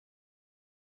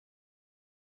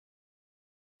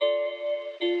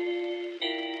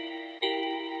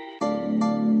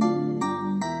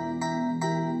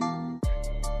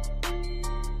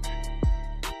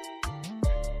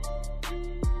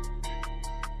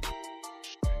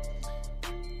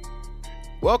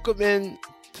Welcome in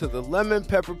to the Lemon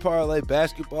Pepper Parlay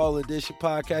Basketball Edition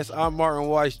podcast. I'm Martin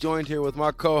Weiss, joined here with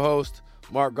my co-host,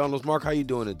 Mark Gunnels. Mark, how you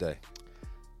doing today?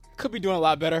 Could be doing a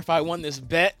lot better if I won this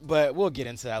bet, but we'll get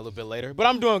into that a little bit later. But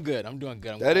I'm doing good.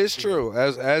 That is true.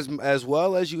 As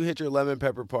well as you hit your lemon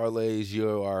pepper parlays,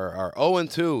 you are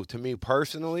 0-2 to me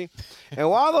personally. And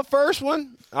while the first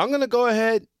one, I'm going to go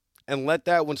ahead and let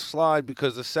that one slide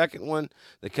because the second one,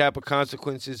 the cap of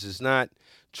consequences, is not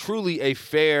truly a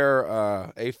fair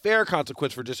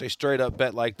consequence for just a straight up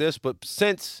bet like this. But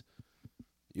since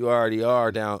you already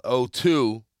are down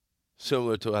 0-2,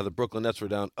 similar to how the Brooklyn Nets were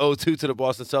down 0-2 to the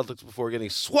Boston Celtics before getting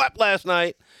swept last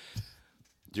night,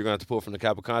 you're going to have to pull from the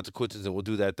cap of consequences, and we'll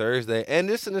do that Thursday. And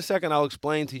this in a second, I'll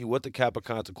explain to you what the cap of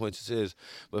consequences is.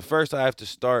 But first, I have to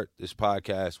start this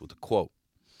podcast with a quote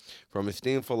from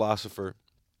esteemed philosopher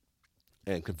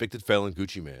and convicted felon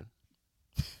Gucci Mane.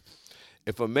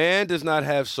 If a man does not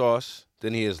have sauce,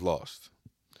 then he is lost.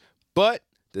 But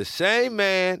the same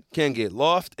man can get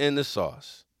lost in the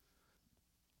sauce.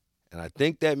 And I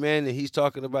think that man that he's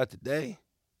talking about today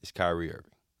is Kyrie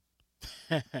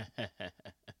Irving.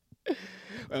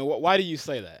 And why do you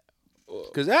say that?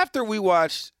 Because after we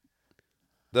watched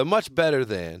the much better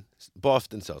than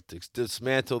Boston Celtics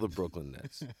dismantle the Brooklyn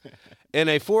Nets in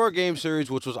a 4-game series,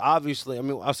 which was obviously,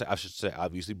 I should say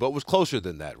obviously, but was closer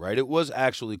than that, right? It was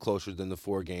actually closer than the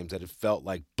 4 games that it felt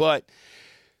like. But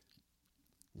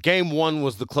game 1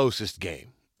 was the closest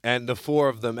game. And the 4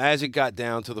 of them, as it got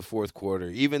down to the fourth quarter,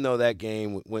 even though that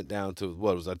game went down to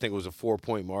I think it was a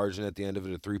 4-point margin at the end of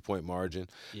it, a 3-point margin.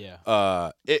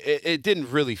 Yeah. It didn't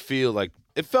really feel like,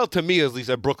 it felt to me at least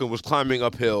that Brooklyn was climbing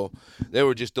uphill. They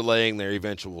were just delaying their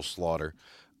eventual slaughter.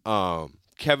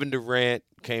 Kevin Durant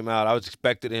came out. I was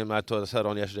expecting him. I said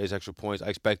on yesterday's Extra Points, I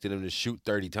expected him to shoot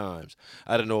 30 times.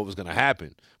 I didn't know what was going to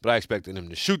happen, but I expected him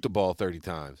to shoot the ball 30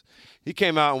 times. He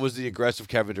came out and was the aggressive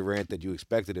Kevin Durant that you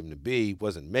expected him to be.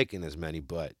 Wasn't making as many,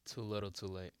 but too little, too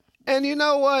late. And you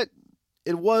know what?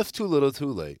 It was too little,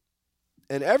 too late.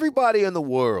 And everybody in the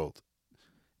world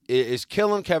is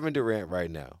killing Kevin Durant right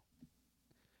now.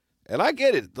 And I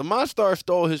get it. The Monster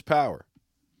stole his power.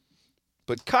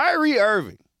 But Kyrie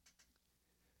Irving,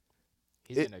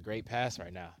 he's in a great pass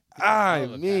right now. I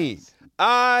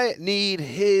need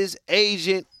his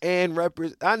agent and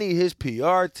I need his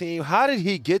PR team. How did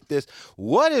he get this?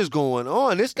 What is going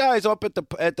on? This guy's up at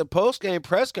the post-game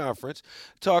press conference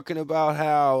talking about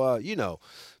how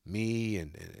me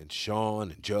and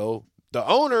Sean and Joe, the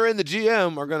owner and the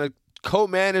GM, are going to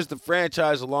co-manage the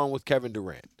franchise along with Kevin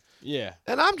Durant. Yeah.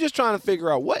 And I'm just trying to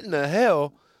figure out what in the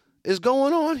hell is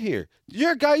going on here.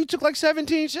 You're a guy, you took like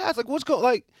 17 shots. Like, what's going,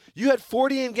 like, you had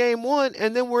 40 in game 1,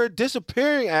 and then we're a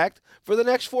disappearing act for the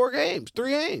next 3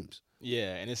 games.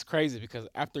 Yeah, and it's crazy because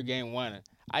after game 1,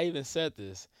 I even said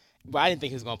this, but I didn't think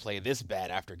he was going to play this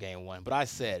bad after game 1. But I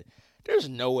said, there's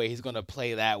no way he's going to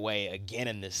play that way again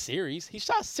in this series. He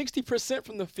shot 60%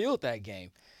 from the field that game,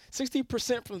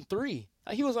 60% from 3.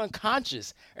 He was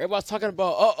unconscious. Everybody's talking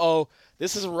about,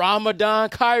 this is Ramadan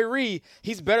Kyrie.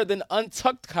 He's better than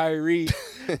untucked Kyrie.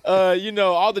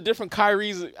 All the different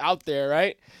Kyries out there,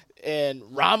 right? And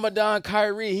Ramadan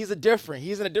Kyrie, he's in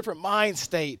a different mind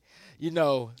state,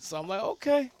 So I'm like,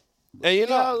 okay. And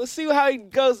let's see how he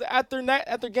goes after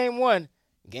game 1.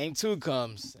 Game 2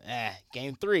 comes.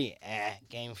 Game 3.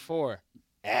 Game 4.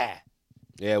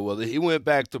 Yeah, well, he went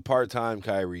back to part-time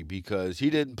Kyrie because he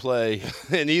didn't play,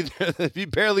 and he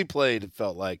barely played, it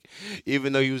felt like,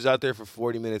 even though he was out there for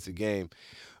 40 minutes a game.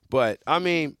 But, I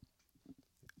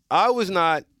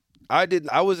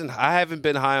haven't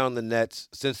been high on the Nets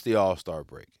since the All-Star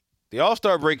break. The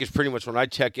All-Star break is pretty much when I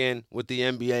check in with the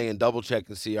NBA and double-check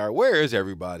and see, all right, where is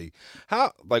everybody?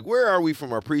 Where are we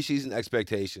from our preseason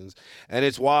expectations? And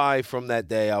it's why from that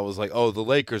day I was like, oh, the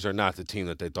Lakers are not the team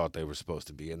that they thought they were supposed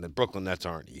to be, and the Brooklyn Nets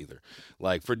aren't either.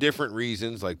 Like, for different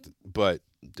reasons, but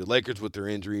the Lakers with their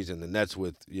injuries and the Nets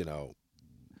with,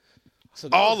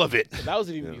 all of it. So that was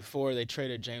even before they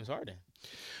traded James Harden.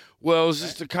 Well, it was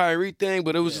just a Kyrie thing,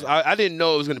 but it was I didn't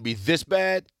know it was going to be this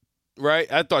bad.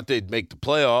 Right? I thought they'd make the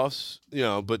playoffs,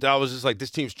 but I was just like, this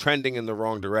team's trending in the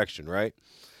wrong direction, right?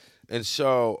 And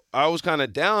so I was kind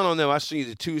of down on them. I see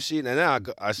the 2 seed, and now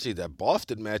I see that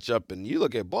Boston matchup, and you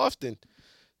look at Boston,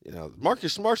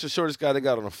 Marcus Smart's the shortest guy they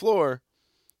got on the floor,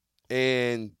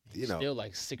 and, still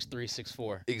like 6'3",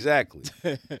 6'4". Exactly.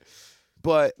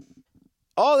 But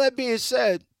all that being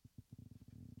said,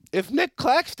 if Nick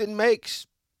Claxton makes,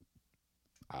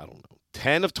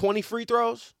 10 of 20 free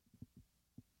throws,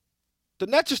 the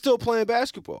Nets are still playing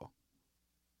basketball.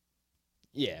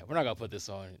 Yeah, we're not going to put this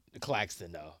on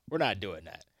Claxton, though. We're not doing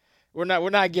that. We're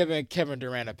not giving Kevin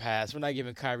Durant a pass. We're not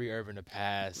giving Kyrie Irving a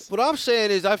pass. What I'm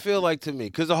saying is, I feel like to me,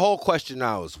 because the whole question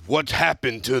now is, what's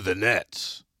happened to the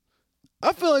Nets?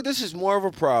 I feel like this is more of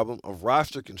a problem of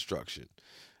roster construction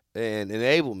and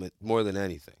enablement more than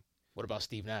anything. What about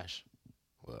Steve Nash?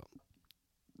 Well,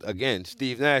 again,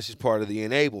 Steve Nash is part of the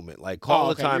enablement. Like,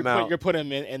 call okay. the timeout. You're putting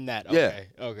him in that. Okay.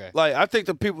 Yeah. Okay. Like, I think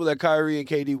the people that Kyrie and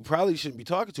KD probably shouldn't be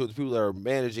talking to are the people that are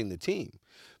managing the team,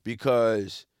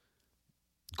 because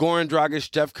Goran Dragic,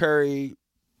 Steph Curry,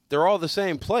 they're all the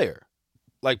same player.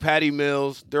 Like Patty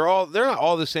Mills, they're not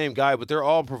all the same guy, but they're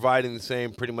all providing the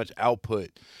same pretty much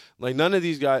output. Like, none of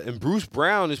these guys, and Bruce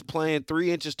Brown is playing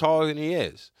 3 inches taller than he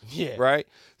is. Yeah. Right?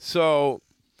 So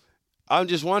I'm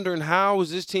just wondering, how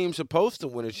is this team supposed to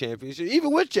win a championship,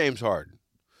 even with James Harden,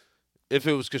 if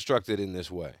it was constructed in this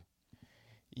way?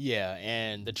 Yeah,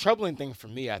 and the troubling thing for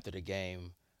me after the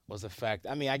game was the fact,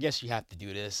 I mean, I guess you have to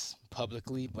do this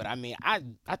publicly, but I mean, I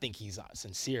think he's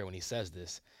sincere when he says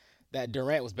this, that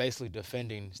Durant was basically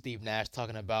defending Steve Nash,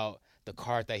 talking about the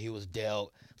card that he was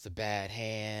dealt. It's a bad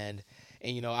hand.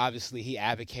 And, you know, obviously he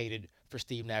advocated for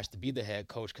Steve Nash to be the head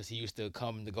coach because he used to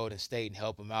come to Golden State and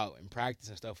help him out in practice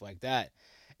and stuff like that.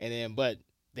 But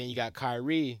then you got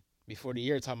Kyrie before the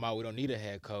year talking about we don't need a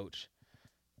head coach.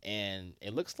 And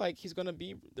it looks like he's going to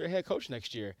be their head coach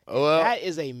next year. Well, that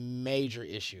is a major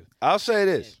issue. I'll say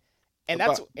this.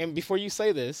 And before you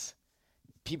say this,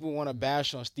 people want to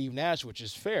bash on Steve Nash, which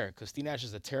is fair because Steve Nash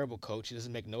is a terrible coach. He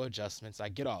doesn't make no adjustments. I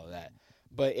get all of that.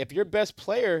 But if your best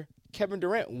player, Kevin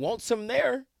Durant, wants him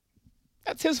there,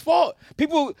 that's his fault.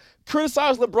 People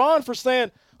criticize LeBron for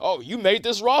saying, oh, you made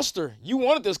this roster. You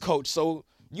wanted this coach, so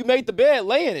you made the bed,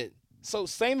 lay in it. So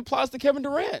same applies to Kevin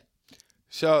Durant.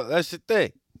 So that's the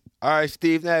thing. All right,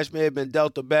 Steve Nash may have been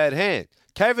dealt a bad hand.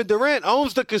 Kevin Durant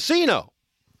owns the casino,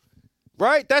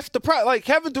 right? That's the problem. Like,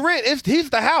 Kevin Durant,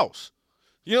 he's the house.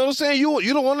 You know what I'm saying?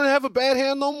 You don't want to have a bad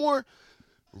hand no more?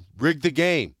 Rig the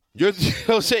game. You know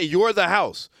what I'm saying? You're the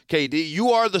house, KD.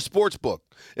 You are the sports book.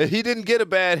 If he didn't get a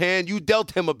bad hand, you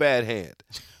dealt him a bad hand,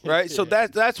 right? So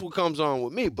that's what comes on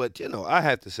with me. But, you know, I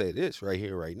have to say this right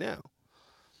here, right now.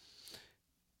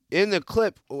 In the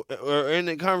clip or in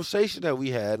the conversation that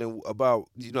we had about,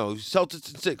 you know,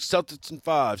 Celtics in 6, Celtics in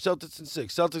 5, Celtics in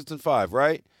 6, Celtics in 5,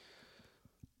 right?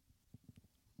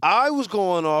 I was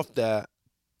going off that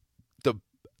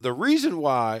the reason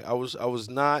why I was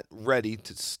not ready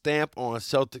to stamp on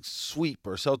Celtics sweep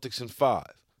or Celtics in 5.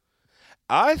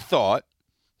 I thought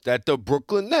that the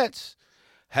Brooklyn Nets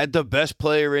had the best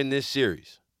player in this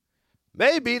series.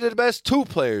 Maybe the best 2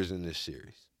 players in this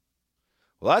series.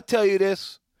 Well, I tell you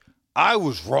this. I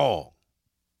was wrong.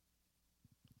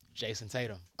 Jason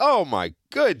Tatum. Oh, my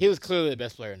goodness. He was clearly the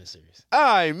best player in the series.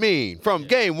 I mean, from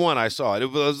game one, I saw it.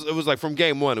 It was like from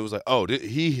game one, it was like, oh,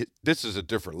 this is a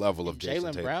different level of Jason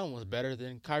Tatum. Jaylen Brown was better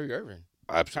than Kyrie Irving.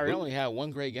 Absolutely. Kyrie only had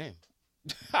one great game.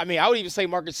 I mean, I would even say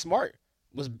Marcus Smart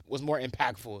was more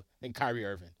impactful than Kyrie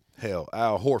Irving. Hell,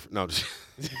 Al Horford. No, just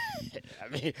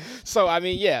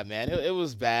yeah, man, it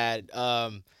was bad.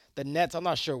 The Nets, I'm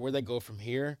not sure where they go from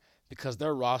here because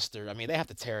their roster, I mean, they have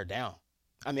to tear it down.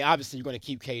 I mean, obviously, you're going to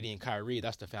keep KD and Kyrie.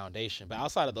 That's the foundation. But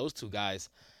outside of those two guys,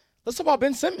 let's talk about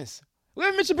Ben Simmons. We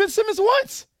haven't mentioned Ben Simmons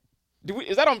once.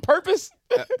 Is that on purpose?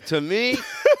 To me,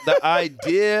 the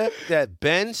idea that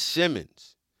Ben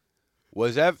Simmons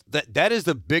was that is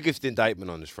the biggest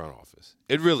indictment on this front office.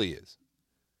 It really is.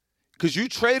 Because you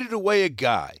traded away a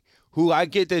guy who, I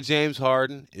get that James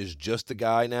Harden is just the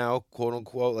guy now, quote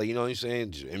unquote. Like, you know what I'm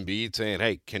saying? Embiid saying,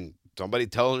 hey, can somebody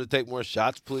tell him to take more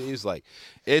shots, please? Like,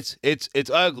 it's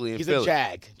ugly in He's Philly. A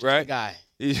jag, just right? A guy.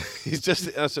 He's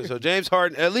just so James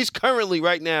Harden, at least currently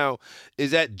right now,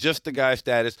 is at just the guy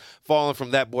status, falling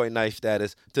from that boy nice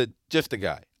status to just a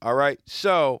guy. All right?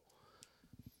 So,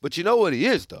 but you know what he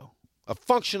is, though? A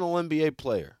functional NBA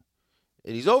player.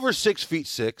 And he's over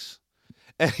 6'6",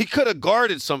 and he could have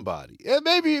guarded somebody. And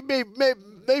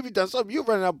maybe done something. You're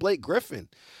running out Blake Griffin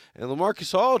and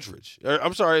LaMarcus Aldridge.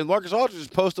 LaMarcus Aldridge is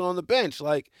posted on the bench.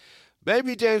 Like,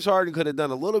 maybe James Harden could have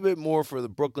done a little bit more for the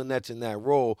Brooklyn Nets in that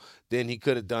role than he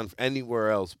could have done anywhere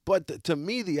else. But to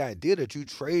me, the idea that you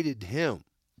traded him,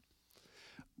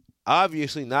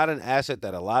 obviously not an asset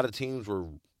that a lot of teams were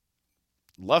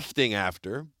lusting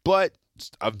after, but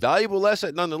a valuable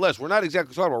asset nonetheless. We're not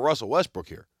exactly talking about Russell Westbrook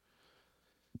here.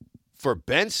 For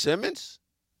Ben Simmons?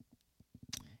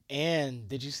 And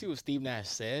did you see what Steve Nash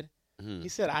said? Mm-hmm. He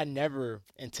said, I never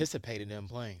anticipated him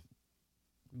playing.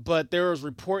 But there was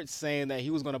reports saying that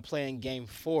he was going to play in Game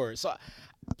 4. So,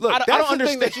 look, I don't understand.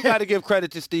 Thing that you got to give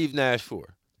credit to Steve Nash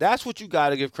for. That's what you got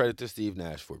to give credit to Steve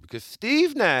Nash for. Because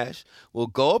Steve Nash will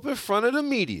go up in front of the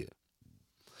media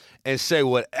and say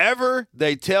whatever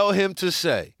they tell him to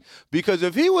say. Because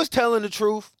if he was telling the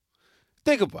truth,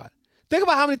 think about it. Think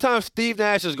about how many times Steve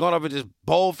Nash has gone up and just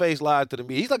bold-faced lied to the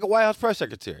media. He's like a White House press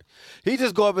secretary. He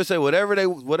just go up and say whatever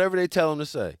they tell him to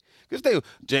say. Because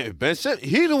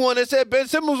he's the one that said Ben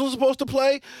Simmons was supposed to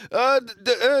play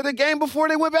the game before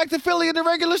they went back to Philly in the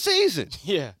regular season.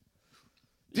 Yeah.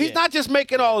 He's not just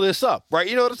making all this up, right?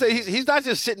 You know what I'm saying? He's not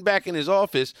just sitting back in his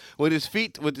office with his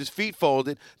feet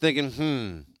folded,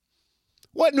 thinking,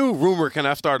 what new rumor can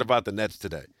I start about the Nets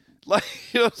today? Like,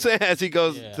 you know what I'm saying? As he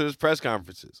goes to his press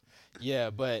conferences.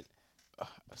 Yeah, but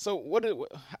so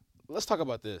let's talk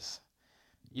about this.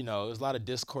 You know, there's a lot of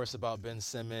discourse about Ben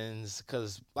Simmons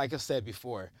because, like I said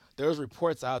before, there was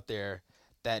reports out there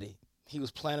that he was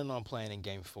planning on playing in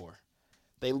Game 4.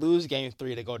 They lose Game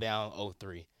 3 to go down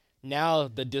 0-3. Now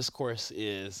the discourse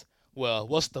is, well,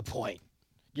 what's the point?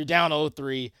 You're down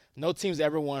 0-3. No team's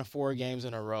ever won 4 games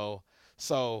in a row,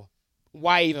 so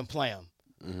why even play him?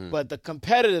 Mm-hmm. But the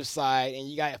competitive side, and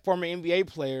you got former NBA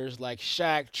players like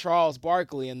Shaq, Charles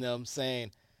Barkley, and them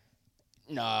saying,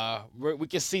 nah, we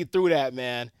can see through that,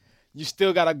 man. You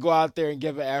still got to go out there and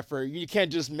give an effort. You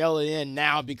can't just mail it in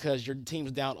now because your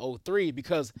team's down 0-3.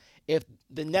 Because if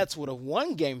the Nets would have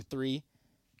won Game 3,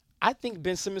 I think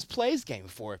Ben Simmons plays Game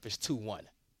 4 if it's 2-1.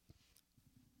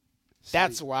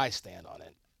 That's where I stand on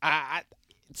it.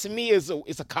 To me,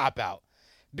 it's a cop-out.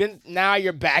 Now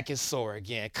your back is sore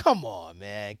again. Come on,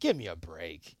 man. Give me a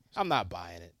break. I'm not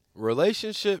buying it.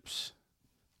 Relationships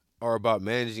are about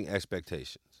managing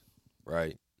expectations,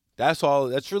 right? That's all.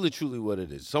 That's really, truly what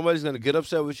it is. Somebody's going to get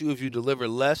upset with you if you deliver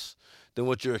less than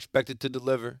what you're expected to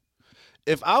deliver.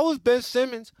 If I was Ben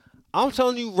Simmons, I'm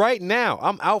telling you right now,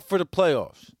 I'm out for the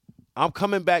playoffs. I'm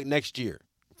coming back next year.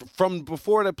 From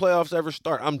before the playoffs ever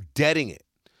start, I'm deading it.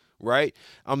 Right?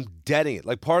 I'm deading it.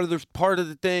 Like part of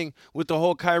the thing with the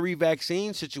whole Kyrie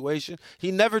vaccine situation,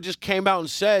 he never just came out and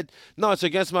said, no, it's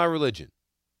against my religion.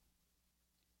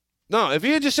 No, if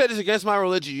he had just said it's against my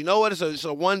religion, you know what? It's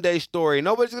a one-day story.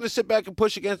 Nobody's going to sit back and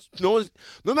push against no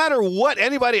matter what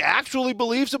anybody actually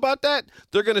believes about that,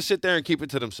 they're going to sit there and keep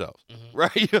it to themselves. Mm-hmm.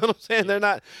 Right? You know what I'm saying? They're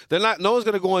not no one's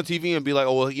going to go on TV and be like,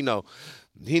 "Oh, well, you know,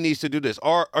 he needs to do this."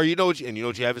 Or you know what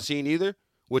you haven't seen either?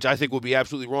 Which I think would be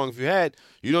absolutely wrong if you had.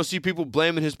 You don't see people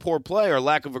blaming his poor play or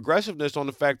lack of aggressiveness on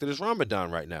the fact that it's Ramadan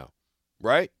right now,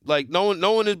 right? Like no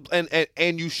one is,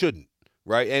 and you shouldn't,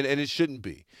 right? And it shouldn't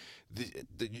be.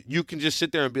 You can just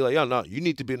sit there and be like, "Yo, no, you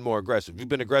need to be more aggressive. You've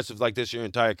been aggressive like this your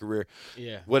entire career.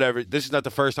 Yeah, whatever. This is not the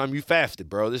first time you fasted,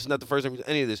 bro. This is not the first time you did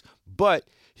any of this." But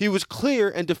he was clear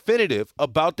and definitive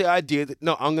about the idea that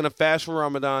no, I'm going to fast for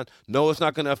Ramadan. No, it's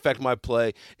not going to affect my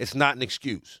play. It's not an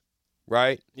excuse.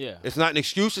 Right? Yeah. It's not an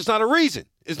excuse. It's not a reason.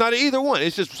 It's not either one.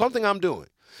 It's just something I'm doing.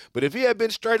 But if he had been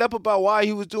straight up about why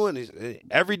he was doing this,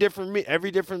 every different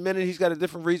minute he's got a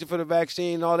different reason for the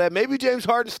vaccine and all that. Maybe James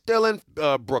Harden's still in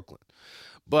Brooklyn.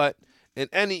 But in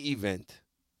any event,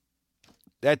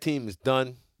 that team is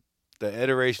done. The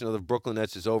iteration of the Brooklyn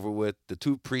Nets is over with. The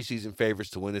 2 preseason favorites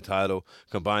to win the title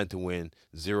combined to win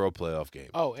 0 playoff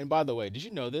games. Oh, and by the way, did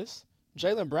you know this?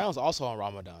 Jaylen Brown's also on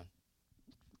Ramadan.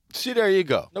 See, there you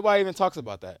go. Nobody even talks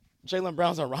about that. Jaylen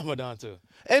Brown's on Ramadan too.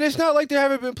 And it's not like there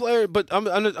haven't been players, but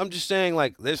I'm just saying,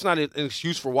 like, there's not an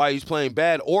excuse for why he's playing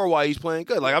bad or why he's playing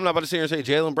good. Like, I'm not about to sit here and say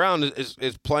Jaylen Brown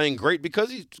is playing great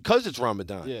because it's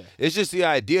Ramadan. Yeah. It's just the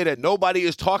idea that nobody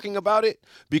is talking about it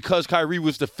because Kyrie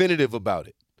was definitive about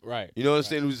it. Right. You know what I'm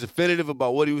saying? He was definitive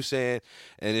about what he was saying,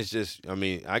 and it's just, I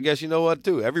mean, I guess you know what,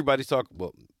 too. Everybody's talking,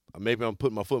 well, maybe I'm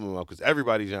putting my foot in my mouth because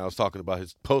everybody now is talking about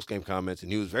his post-game comments,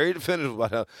 and he was very definitive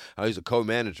about how he's a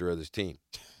co-manager of this team.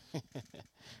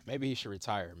 Maybe he should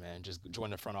retire, man. Just join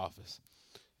the front office.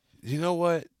 You know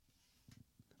what?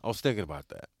 I was thinking about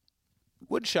that.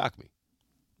 Wouldn't shock me.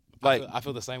 Like I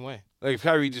feel the same way. Like if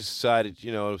Kyrie just decided,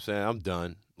 you know what I'm saying, I'm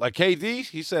done. Like KD,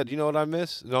 he said, you know what I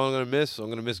miss? You know what I'm going to miss? I'm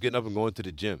going to miss getting up and going to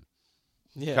the gym.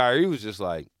 Yeah. Kyrie was just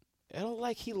like. I don't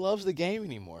like he loves the game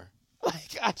anymore.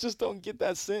 Like, I just don't get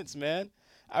that sense, man.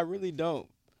 I really don't.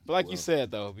 But like you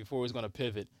said, though, before we was going to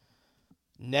pivot,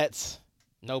 Nets,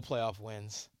 no playoff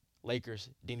wins. Lakers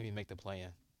didn't even make the play-in.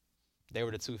 They were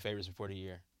the 2 favorites before the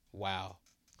year. Wow.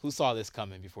 Who saw this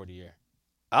coming before the year?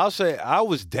 I'll say I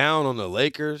was down on the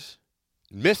Lakers.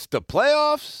 Missed the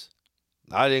playoffs?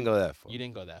 I didn't go that far. You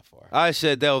didn't go that far. I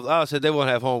said they won't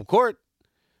have home court.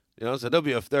 You know, so they'll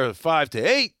be they're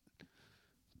 5-8.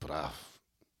 But I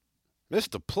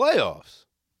missed the playoffs.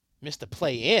 Missed the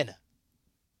play-in.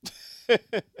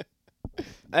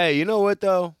 Hey, you know what,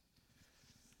 though?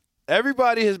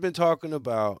 Everybody has been talking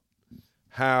about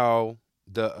how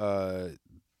the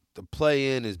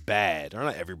play-in is bad. Or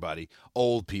not everybody.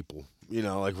 Old people, you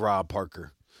know, like Rob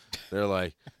Parker. They're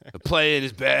like, the play-in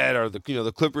is bad, or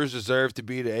the Clippers deserve to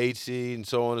be the 8 seed, and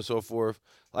so on and so forth.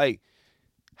 Like,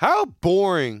 how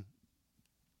boring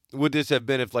would this have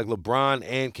been if like LeBron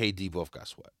and KD both got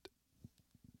swept?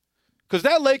 Because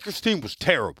that Lakers team was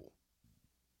terrible.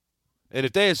 And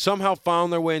if they had somehow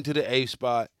found their way into the A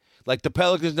spot, like the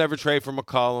Pelicans never trade for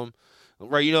McCollum,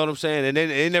 right? You know what I'm saying? And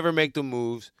they never make the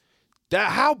moves.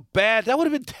 How bad? That would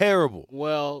have been terrible.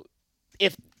 Well,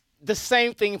 if the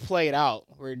same thing played out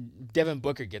where Devin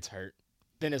Booker gets hurt,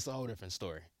 then it's a whole different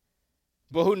story.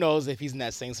 But who knows if he's in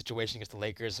that same situation against the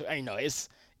Lakers?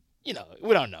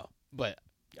 We don't know. But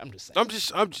I'm just saying.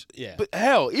 I'm just. Yeah. But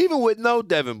hell, even with no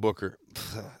Devin Booker,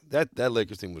 that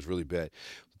Lakers team was really bad.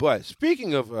 But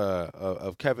speaking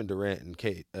of Kevin Durant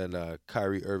and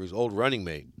Kyrie Irving's old running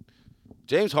mate,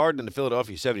 James Harden and the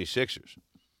Philadelphia 76ers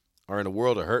are in a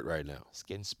world of hurt right now. It's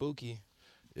getting spooky.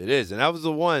 It is, and that was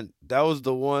the one.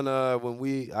 When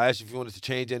I asked you if you wanted to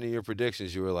change any of your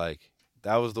predictions. You were like,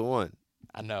 "That was the one."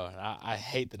 I know, and I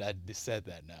hate that I said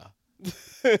that now.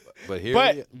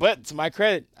 But to my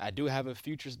credit, I do have a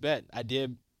futures bet. I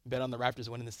did bet on the Raptors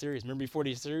winning the series. Remember before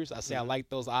the series, I say I like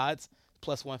those odds,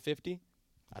 plus 150.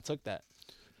 I took that.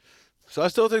 So I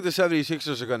still think the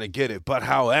 76ers are going to get it. But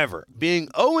however, being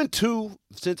 0-2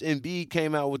 since Embiid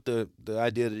came out with the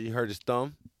idea that he hurt his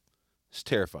thumb, it's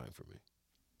terrifying for me.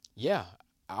 Yeah,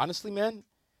 honestly, man, and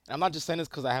I'm not just saying this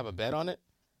because I have a bet on it.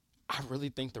 I really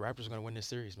think the Raptors are going to win this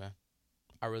series, man.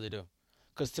 I really do.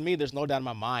 Because to me, there's no doubt in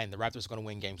my mind the Raptors are going to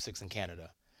win Game 6 in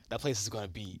Canada. That place is going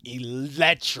to be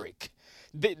electric.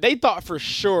 They thought for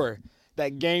sure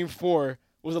that Game 4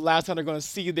 was the last time they're going to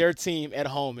see their team at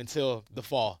home until the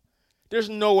fall. There's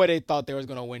no way they thought they was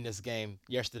going to win this game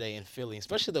yesterday in Philly,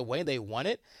 especially the way they won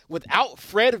it. Without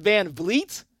Fred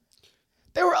VanVleet,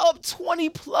 they were up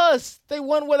 20+. They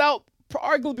won without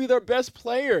arguably their best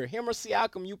player, him or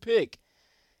Siakam, you pick.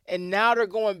 And now they're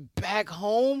going back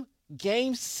home.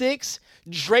 Game 6,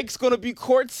 Drake's going to be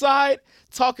courtside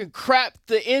talking crap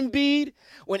to Embiid.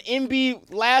 When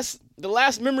Embiid, the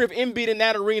last memory of Embiid in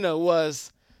that arena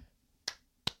was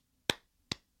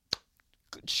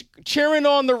cheering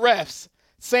on the refs,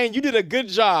 saying you did a good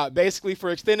job, basically, for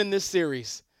extending this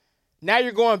series. Now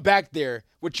you're going back there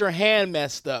with your hand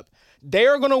messed up. They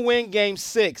are going to win Game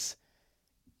 6.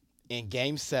 In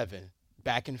Game 7,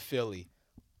 back in Philly,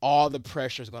 all the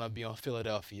pressure is going to be on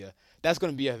Philadelphia. That's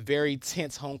going to be a very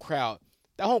tense home crowd.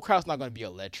 That home crowd's not going to be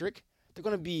electric. They're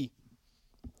going to be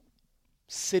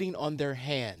sitting on their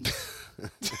hands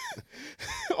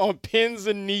on pins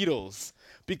and needles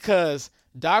because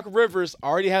Doc Rivers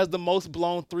already has the most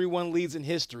blown 3-1 leads in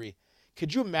history.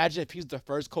 Could you imagine if he's the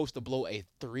first coach to blow a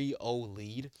 3-0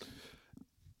 lead?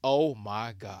 Oh,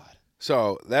 my God.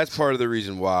 So that's part of the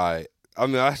reason why. I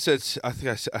mean, I think the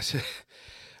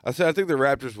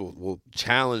Raptors will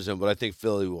challenge them, but I think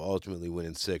Philly will ultimately win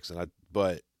in 6.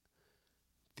 But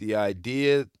the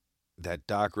idea that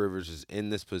Doc Rivers is in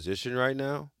this position right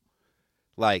now,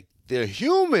 like the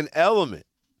human element,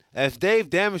 as Dave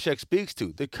Dameshek speaks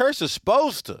to, the curse is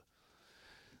supposed to.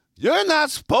 You're not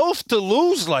supposed to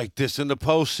lose like this in the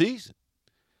postseason.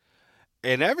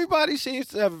 And everybody seems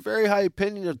to have a very high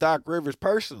opinion of Doc Rivers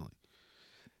personally.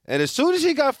 And as soon as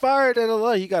he got fired at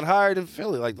LA, he got hired in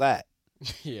Philly like that.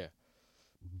 Yeah.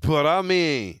 But I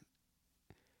mean,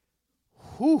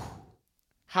 whew.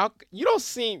 How you don't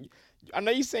seem? I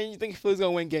know you're saying you think Philly's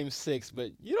gonna win Game 6,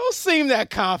 but you don't seem that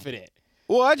confident.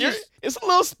 Well, it's a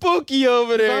little spooky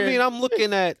over there. I mean,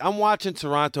 I'm watching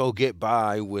Toronto get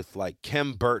by with like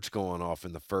Kem Birch going off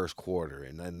in the first quarter,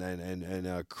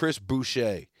 and Chris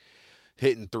Boucher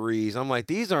hitting threes. I'm like,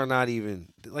 these are not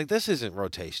even like this isn't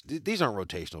rotation. These aren't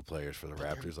rotational players for the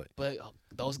Raptors. But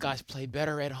those guys play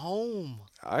better at home.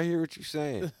 I hear what you're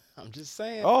saying. I'm just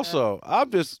saying. Also, I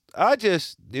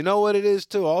just you know what it is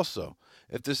too. Also,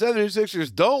 if the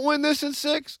 76ers don't win this in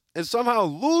 6 and somehow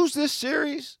lose this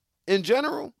series in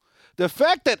general, the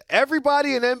fact that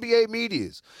everybody in NBA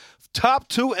media's top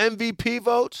 2 MVP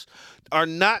votes are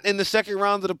not in the second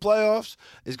round of the playoffs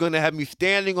is going to have me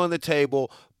standing on the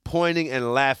table, pointing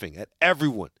and laughing at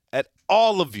everyone, at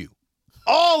all of you.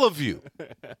 All of you.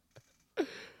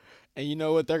 And you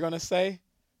know what they're going to say?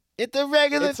 It's a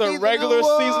regular season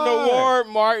award,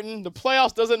 Martin. The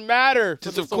playoffs doesn't matter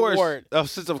for this award.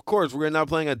 Since, of course, we're now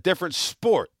playing a different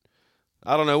sport.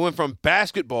 I don't know. It went from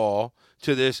basketball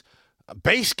to this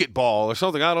basketball or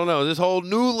something. I don't know. This whole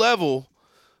new level,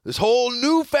 this whole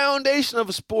new foundation of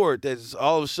a sport that's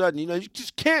all of a sudden, you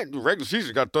just can't. The regular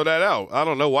season got to throw that out. I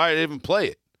don't know why they even play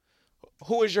it.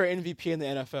 Who is your MVP in the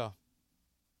NFL?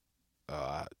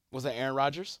 Was that Aaron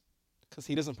Rodgers? Because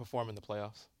he doesn't perform in the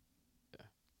playoffs.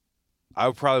 I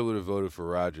probably would have voted for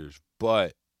Rodgers,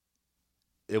 but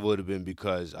it would have been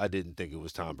because I didn't think it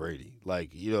was Tom Brady. Like,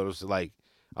 you know, it's like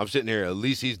I'm sitting here. At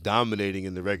least he's dominating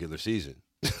in the regular season.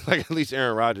 Like at least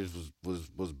Aaron Rodgers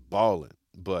was balling.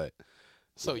 But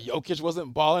So Jokic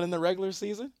wasn't balling in the regular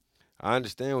season? I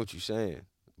understand what you're saying.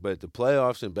 But the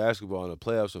playoffs in basketball and the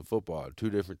playoffs in football are two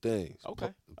different things. Okay.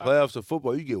 Playoffs in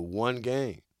football, you get one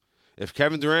game. If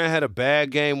Kevin Durant had a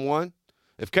bad game one,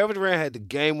 if Kevin Durant had the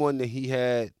game one that he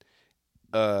had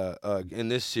in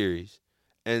this series,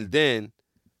 and then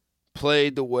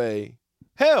played the way,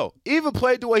 even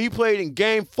played the way he played in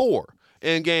game 4,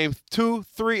 in game 2,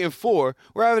 3, and 4,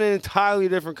 we're having an entirely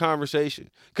different conversation.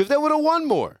 Because they would have won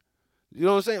more. You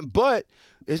know what I'm saying? But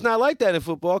it's not like that in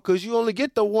football because you only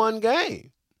get the one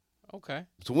game. Okay.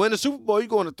 To win the Super Bowl, you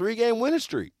go on a 3-game winning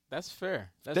streak. That's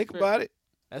fair. Think about it.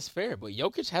 That's fair. But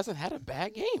Jokic hasn't had a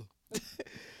bad game.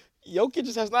 Jokic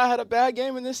just has not had a bad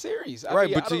game in this series.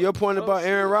 Right, but to your point about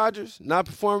Aaron Rodgers not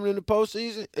performing in the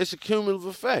postseason, it's a cumulative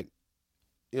effect.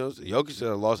 You know, Jokic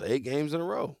have lost 8 games in a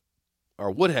row,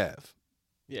 or would have.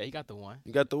 Yeah, he got the one.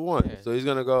 He got the one. Yeah. So he's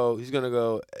gonna go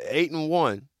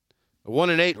 8-1, or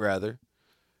 1-8 rather,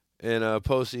 in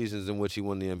postseasons in which he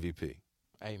won the MVP.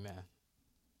 Hey man,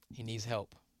 he needs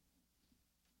help.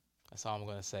 That's all I'm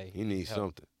gonna say. He needs help.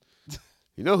 something.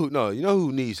 You know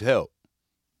who needs help?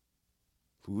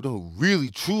 Who really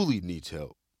truly needs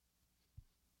help?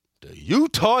 The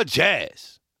Utah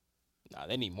Jazz. Nah,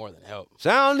 they need more than help.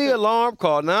 Sound the alarm,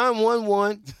 call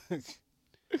 911.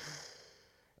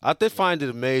 I did find it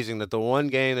amazing that the one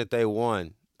game that they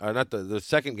won, or not the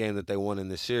second game that they won in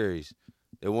this series,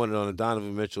 they won it on a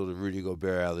Donovan Mitchell to Rudy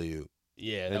Gobert alley-oop.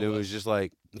 Yeah, and it was just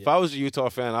like, if I was a Utah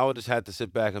fan, I would just have to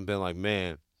sit back and been like,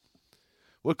 man,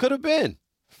 what could have been?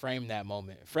 Frame that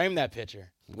moment. Frame that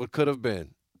picture. What could have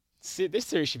been? See, this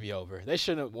series should be over. They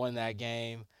shouldn't have won that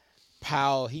game.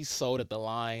 Powell, he sold at the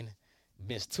line,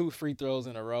 missed 2 free throws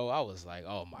in a row. I was like,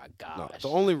 oh my gosh. No, the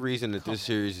only reason that this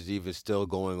series is even still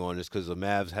going on is because the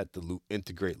Mavs had to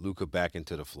integrate Luka back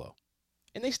into the flow.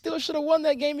 And they still should have won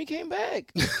that game. He came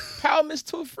back. Powell missed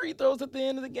 2 free throws at the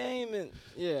end of the game. And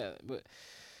yeah, but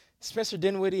Spencer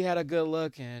Dinwiddie had a good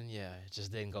look, and yeah, it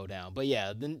just didn't go down. But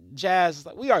yeah, the Jazz,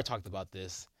 we already talked about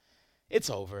this.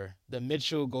 It's over. The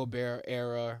Mitchell-Gobert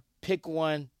era. Pick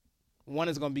one. One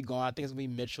is going to be gone. I think it's going to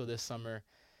be Mitchell this summer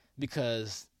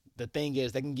because the thing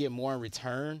is they can get more in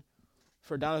return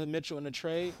for Donovan Mitchell in the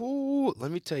trade. Ooh,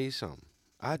 let me tell you something.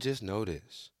 I just know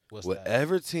this.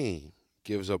 Whatever team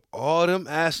gives up all them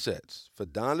assets for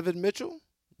Donovan Mitchell.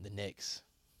 The Knicks.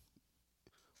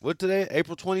 What today?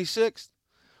 April 26th?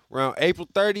 Around April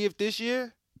 30th this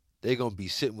year, they're going to be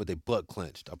sitting with their butt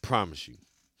clenched. I promise you.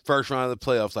 First round of the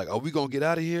playoffs, like, are we going to get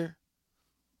out of here?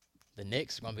 The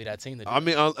Knicks are going to be that team. I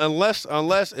mean, unless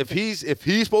if he's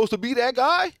supposed to be that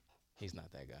guy. He's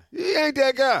not that guy. He ain't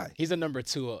that guy. He's a number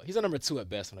 2. He's a number 2 at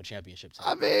best on a championship team.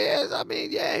 I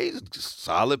mean, yeah, he's a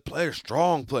solid player,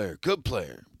 strong player, good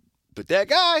player. But that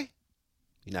guy,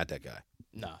 he's not that guy.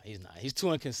 No, he's not. He's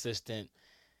too inconsistent.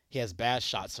 He has bad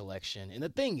shot selection. And the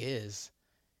thing is,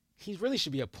 he really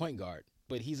should be a point guard,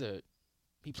 but he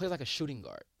plays like a shooting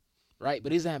guard, right?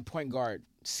 But he doesn't have point guard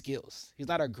skills. He's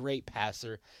not a great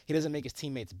passer. He doesn't make his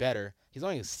teammates better. He's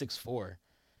only 6'4",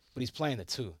 but he's playing the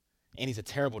 2, and he's a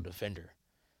terrible defender.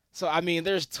 So, I mean,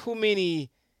 there's too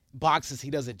many boxes he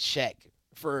doesn't check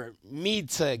for me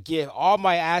to give all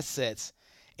my assets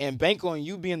and bank on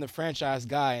you being the franchise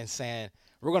guy and saying,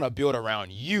 we're going to build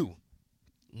around you.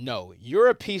 No, you're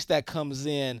a piece that comes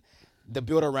in to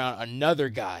build around another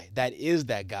guy that is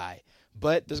that guy.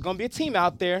 But there's going to be a team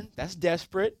out there that's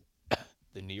desperate,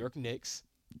 the New York Knicks,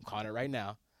 I'm calling it right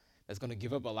now, that's going to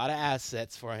give up a lot of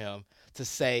assets for him to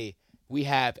say, we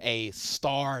have a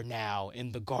star now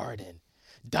in the Garden,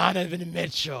 Donovan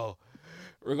Mitchell.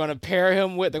 We're going to pair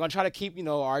him with, they're going to try to keep,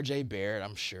 R.J. Barrett,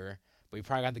 I'm sure. But we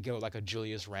probably got to give up like a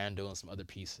Julius Randle and some other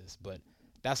pieces. But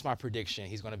that's my prediction.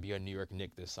 He's going to be a New York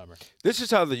Knick this summer. This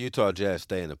is how the Utah Jazz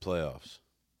stay in the playoffs.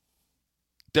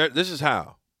 This is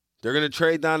how. They're going to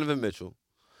trade Donovan Mitchell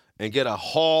and get a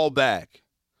haul back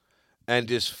and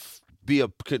just be a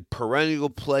perennial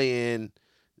play-in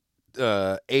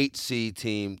 8 seed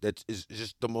team that is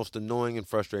just the most annoying and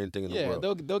frustrating thing in the world.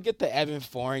 Yeah, they'll get the Evan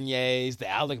Fourniers, the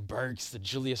Alec Burks, the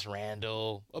Julius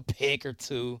Randle, a pick or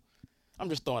 2. I'm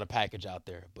just throwing a package out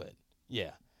there, but yeah,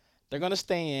 they're gonna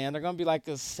stay in. They're gonna be like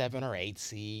a 7 or 8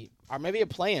 seed, or maybe a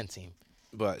play-in team.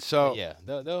 But yeah,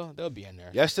 they'll be in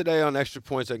there. Yesterday on Extra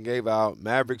Points, I gave out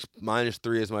Mavericks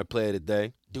 -3 as my play of the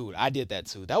day. Dude, I did that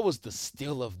too. That was the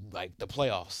steal of like the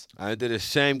playoffs. I did a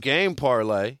same game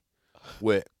parlay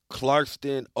with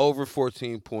Clarkston over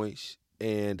 14 points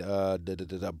and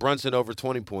the Brunson over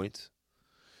 20 points.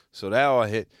 So that all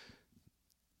hit.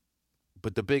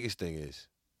 But the biggest thing is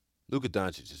Luka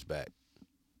Doncic is back.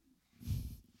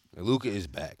 And Luka is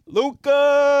back. Luka!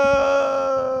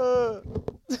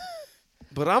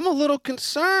 But I'm a little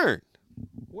concerned.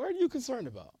 What are you concerned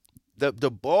about?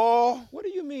 The ball, What do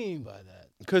you mean by that?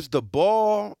 because the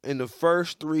ball in the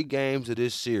first 3 games of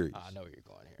this series I know where you're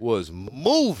going here. was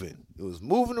moving. It was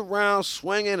moving around,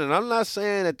 swinging, and I'm not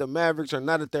saying that the Mavericks are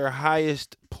not at their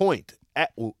highest point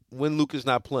when Luka's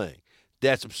not playing.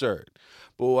 That's absurd.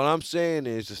 But what I'm saying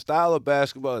is the style of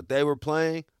basketball that they were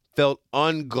playing felt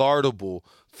unguardable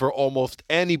for almost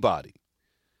anybody.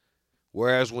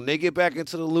 Whereas when they get back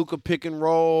into the Luka pick and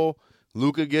roll,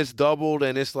 Luka gets doubled,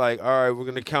 and it's like, all right, we're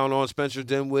going to count on Spencer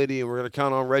Dinwiddie, and we're going to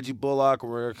count on Reggie Bullock,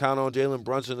 and we're going to count on Jalen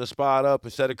Brunson to spot up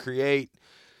instead of create.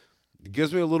 It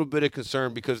gives me a little bit of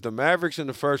concern because the Mavericks in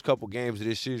the first couple games of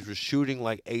this series were shooting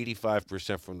like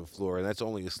 85% from the floor, and that's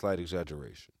only a slight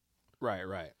exaggeration.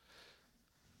 Right.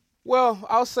 Well,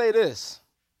 I'll say this,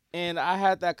 and I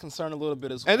had that concern a little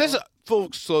bit as well. And this, full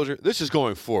disclosure, this is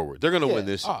going forward. They're going to win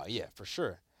this. Oh, yeah, for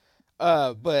sure.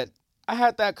 But I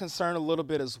had that concern a little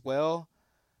bit as well.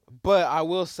 But I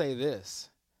will say this.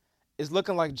 It's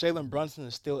looking like Jalen Brunson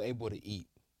is still able to eat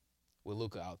with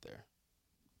Luka out there.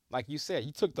 Like you said,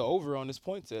 you took the over on this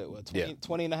points at what,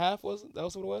 20 and a half, was it? That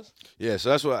was what it was? Yeah,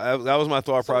 so that was my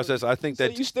thought process. I think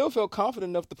that you still feel confident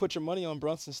enough to put your money on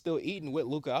Brunson still eating with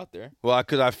Luka out there. Well,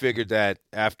 because I figured that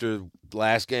after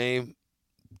last game,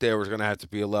 there was going to have to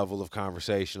be a level of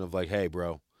conversation of like, hey,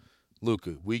 bro,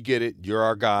 Luka, we get it. You're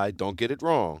our guy. Don't get it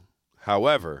wrong.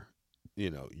 However,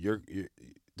 you're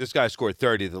this guy scored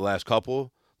 30 the last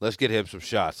couple. Let's get him some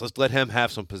shots. Let's let him have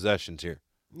some possessions here.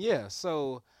 Yeah,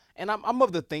 so, and I'm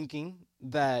of the thinking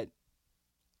that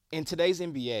in today's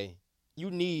NBA,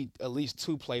 you need at least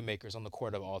 2 playmakers on the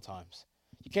court at all times.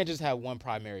 You can't just have one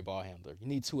primary ball handler. You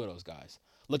need 2 of those guys.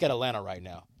 Look at Atlanta right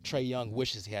now. Trae Young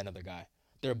wishes he had another guy.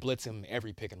 They're blitzing him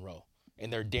every pick and roll,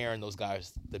 and they're daring those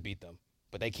guys to beat them,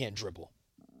 but they can't dribble.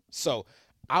 So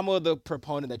I'm of the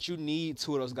proponent that you need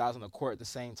 2 of those guys on the court at the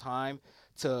same time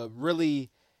to really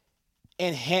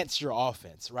enhance your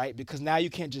offense, right? Because now you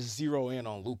can't just zero in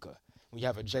on Luka. You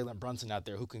have a Jalen Brunson out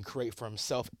there who can create for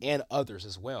himself and others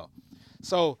as well.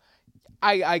 So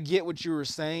I get what you were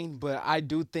saying, but I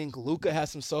do think Luka has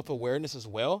some self-awareness as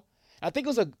well. I think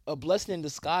it was a blessing in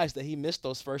disguise that he missed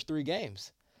those first 3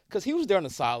 games because he was there on the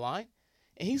sideline.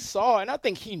 And he saw, and I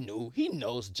think he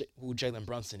knows who Jalen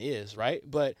Brunson is, right?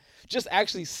 But just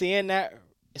actually seeing that,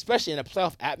 especially in a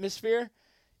playoff atmosphere,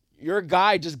 your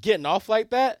guy just getting off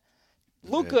like that,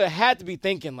 Luka had to be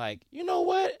thinking like, you know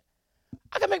what?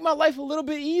 I can make my life a little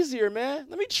bit easier, man.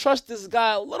 Let me trust this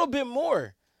guy a little bit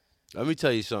more. Let me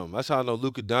tell you something. That's how I know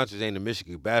Luka Doncic ain't a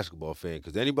Michigan basketball fan,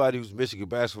 because anybody who's a Michigan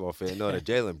basketball fan know that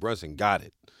Jalen Brunson got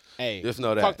it. Hey, just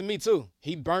know that. Talk to me, too.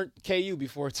 He burnt KU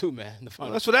before, too, man. In the final.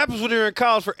 Well, that's what happens when you're in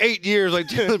college for 8 years like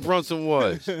Jalen Brunson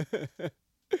was.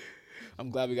 I'm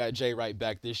glad we got Jay Wright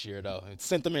back this year, though. It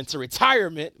sent him into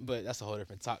retirement, but that's a whole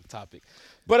different topic.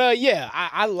 But,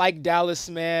 I like Dallas,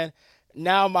 man.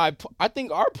 Now I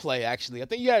think our play, actually. I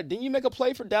think didn't you make a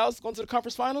play for Dallas going to the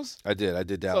conference finals? I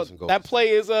did Dallas and Gold. That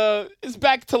play is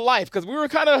back to life because we were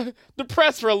kind of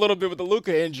depressed for a little bit with the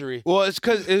Luka injury. Well, it's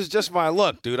because it's just my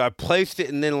luck, dude. I placed it,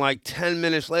 and then like 10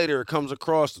 minutes later, it comes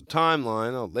across the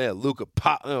timeline. Oh, yeah, Luka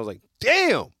popped, and I was like,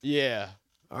 damn. Yeah.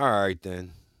 All right,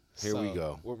 then. Here we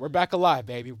go. We're back alive,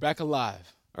 baby. We're back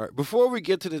alive. All right, before we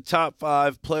get to the top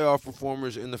 5 playoff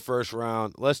performers in the first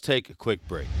round, let's take a quick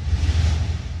break.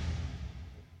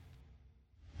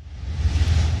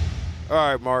 All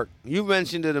right, Mark, you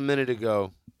mentioned it a minute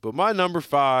ago, but my number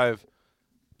 5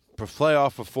 for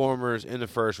playoff performers in the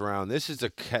first round, this is a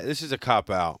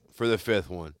cop-out for the 5th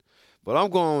one, but I'm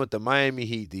going with the Miami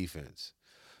Heat defense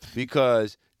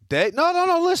because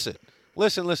listen.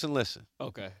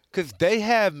 Okay. Because they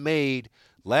have made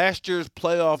last year's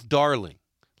playoff darling.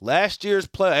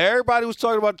 Everybody was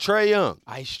talking about Trae Young.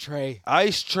 Ice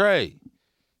Trae.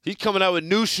 He's coming out with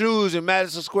new shoes in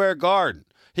Madison Square Garden.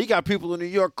 He got people in New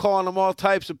York calling him all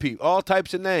types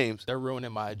of names. They're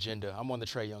ruining my agenda. I'm on the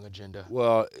Trae Young agenda.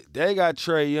 Well, they got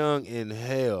Trae Young in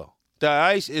hell. The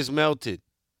ice is melted.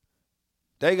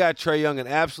 They got Trae Young in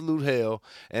absolute hell.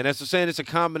 And that's saying it's a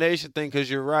combination thing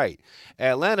because you're right.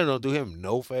 Atlanta don't do him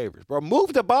no favors. Bro,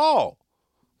 move the ball.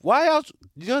 Why else?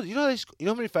 You know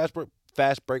how many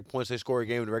fast break points they score a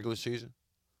game in the regular season?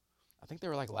 I think they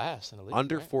were like last in the league.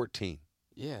 Under right? 14.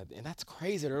 Yeah, and that's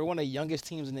crazy. They're one of the youngest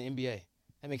teams in the NBA.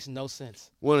 That makes no sense.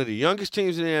 One of the youngest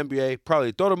teams in the NBA,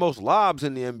 probably throw the most lobs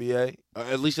in the NBA,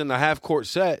 at least in the half-court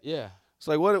set. Yeah. It's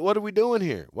like, what are we doing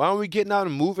here? Why aren't we getting out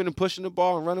and moving and pushing the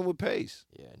ball and running with pace?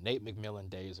 Yeah, Nate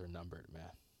McMillan days are numbered, man.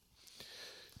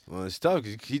 Well, it's tough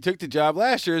because he took the job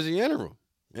last year as the interim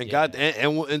and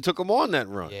and took him on that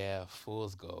run. Yeah,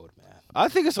 fool's gold, man. I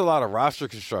think it's a lot of roster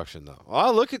construction, though.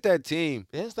 I look at that team.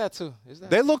 Is that too?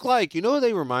 They look like, you know what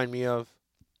they remind me of?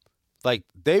 Like,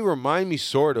 they remind me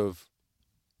sort of.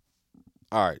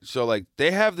 All right, so, like,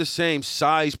 they have the same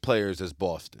size players as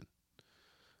Boston,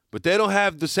 but they don't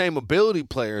have the same ability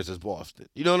players as Boston.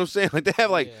 You know what I'm saying? Like, they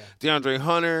have, like, DeAndre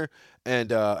Hunter and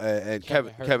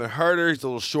Kevin Huerter. He's a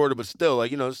little shorter, but still, like,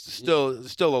 you know,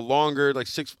 still a longer, like,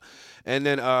 6. And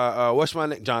then what's my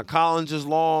name? John Collins is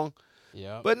long.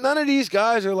 Yeah. But none of these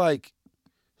guys are, like,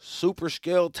 super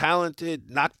skilled, talented,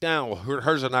 knockdown. Well,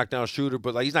 Hurt's a knockdown shooter,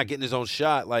 but, like, he's not getting his own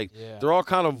shot. Like, they're all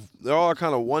kind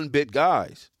of one-bit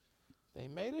guys.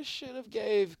 They should have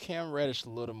gave Cam Reddish a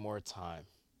little more time.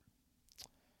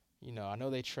 You know, I know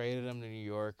they traded him to New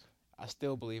York. I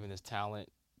still believe in his talent.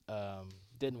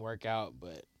 Didn't work out,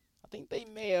 but I think they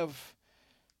may have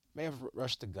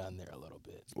rushed the gun there a little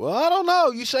bit. Well, I don't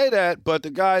know. You say that, but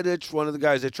one of the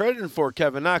guys they traded him for,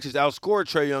 Kevin Knox, has outscored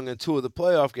Trae Young in 2 of the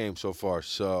playoff games so far.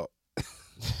 So,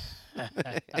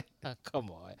 come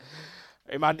on.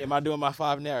 Am I doing my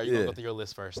 5 now? Or you gonna go through your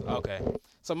list first? Okay.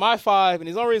 So my 5, and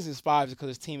the only reason it's 5 is because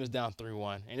his team is down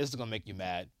 3-1, and this is gonna make you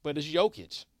mad. But it's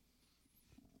Jokic.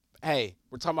 Hey,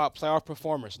 we're talking about playoff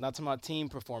performers, not talking about team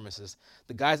performances.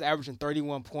 The guy's averaging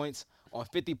 31 points on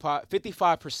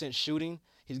 55% shooting.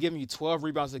 He's giving you 12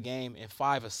 rebounds a game and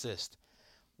 5 assists.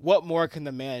 What more can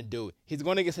the man do? He's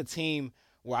going against a team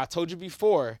where I told you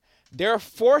before, their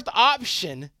 4th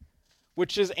option,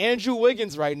 which is Andrew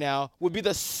Wiggins right now, would be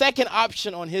the 2nd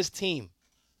option on his team.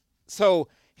 So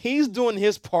he's doing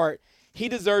his part. He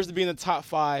deserves to be in the top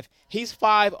 5. He's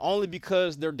 5 only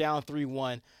because they're down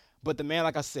 3-1. But the man,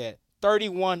 like I said,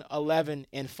 31, 11,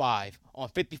 and 5 on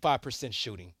 55%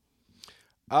 shooting.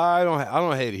 I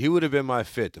don't hate it. He would have been my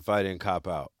 5th if I didn't cop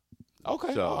out.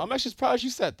 Okay. So, I'm actually surprised you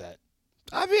said that.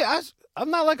 I mean, I'm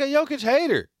not like a Jokic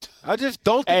hater. I just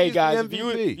don't think he's guys, the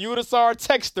MVP. If you would have saw our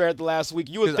text thread last week,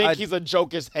 you would think he's a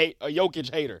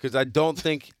Jokic hater. Because I don't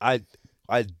think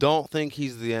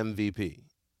he's the MVP.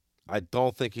 I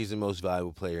don't think he's the most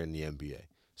valuable player in the NBA.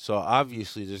 So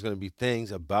obviously, there's going to be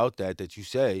things about that you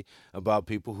say about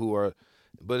people who are,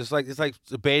 but it's like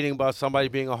debating about somebody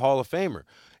being a Hall of Famer.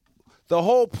 The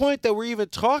whole point that we're even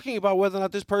talking about whether or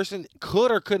not this person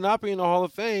could or could not be in the Hall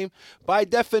of Fame, by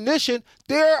definition,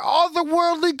 they're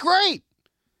otherworldly great.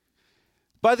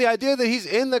 By the idea that he's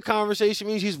in the conversation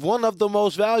means he's one of the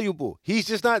most valuable. He's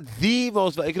just not the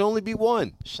most valuable. It can only be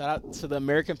one. Shout out to the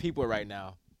American people right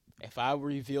now. If I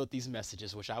revealed these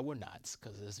messages, which I would not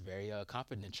because it's very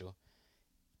confidential,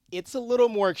 it's a little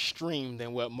more extreme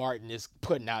than what Martin is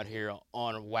putting out here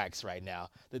on wax right now.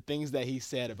 The things that he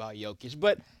said about Jokic,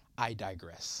 but I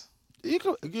digress. You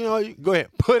go ahead,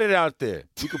 put it out there.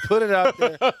 You can put it out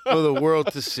there for the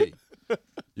world to see.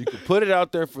 You can put it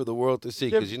out there for the world to see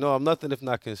because I'm nothing if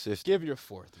not consistent. Give your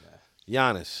 4th, man.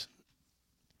 Giannis.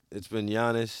 It's been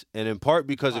Giannis, and in part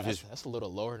because of his. That's a little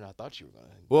lower than I thought you were going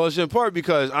to. Well, it's in part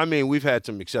because we've had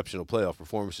some exceptional playoff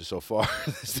performances so far.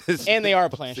 And they are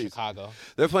playing Chicago.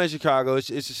 They're playing Chicago. It's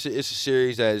a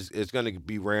series that it's going to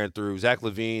be ran through. Zach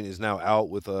LaVine is now out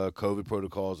with COVID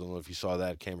protocols. I don't know if you saw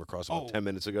that. It came across about 10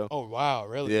 minutes ago. Oh wow,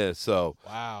 really? Yeah. So.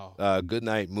 Wow. Good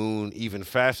night, Moon. Even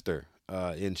faster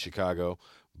in Chicago.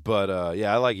 But,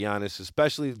 I like Giannis,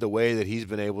 especially the way that he's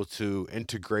been able to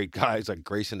integrate guys like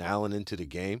Grayson Allen into the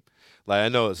game. Like, I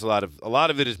know it's a lot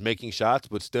of it is making shots,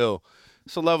 but still,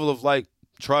 it's a level of, like,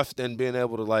 trust and being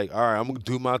able to, like, all right, I'm going to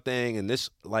do my thing. And this,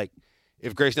 like,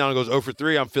 if Grayson Allen goes 0 for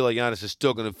 3, I feel like Giannis is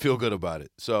still going to feel good about it.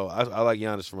 So, I like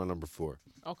Giannis for my number 4.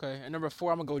 Okay. And number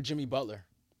 4, I'm going to go Jimmy Butler.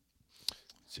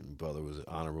 Jimmy Butler was an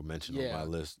honorable mention on my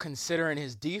list. Considering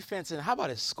his defense, and how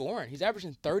about his scoring? He's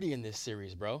averaging 30 in this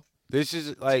series, bro. This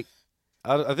is like,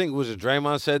 I think it was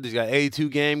Draymond said he's got 82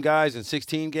 game guys and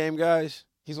 16 game guys.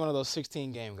 He's one of those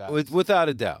 16 game guys. Without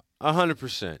a doubt,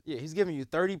 100%. Yeah, he's giving you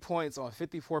 30 points on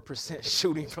 54%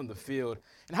 shooting from the field.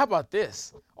 And how about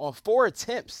this? On 4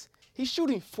 attempts, he's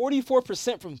shooting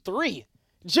 44% from 3.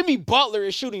 Jimmy Butler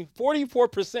is shooting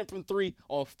 44% from 3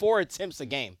 on 4 attempts a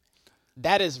game.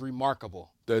 That is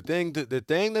remarkable. The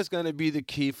thing that's going to be the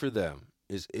key for them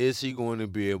is he going to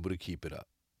be able to keep it up?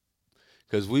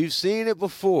 Because we've seen it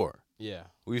before. Yeah.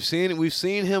 We've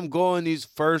seen him go in these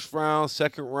first round,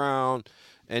 second round,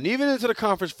 and even into the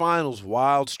conference finals,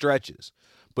 wild stretches.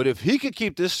 But if he could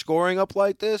keep this scoring up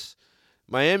like this,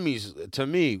 Miami's, to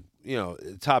me,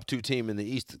 top 2 team in the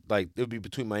East, like, it would be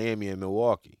between Miami and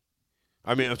Milwaukee.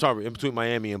 I mean, I'm sorry, in between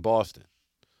Miami and Boston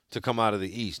to come out of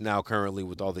the East now currently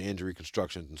with all the injury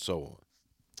constructions and so on.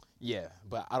 Yeah,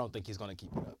 but I don't think he's going to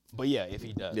keep it up. But, yeah, if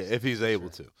he does. Yeah, if he's able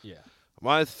to. Yeah.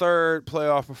 My third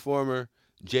playoff performer,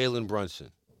 Jalen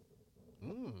Brunson.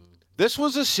 This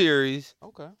was a series.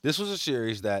 Okay. This was a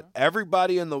series that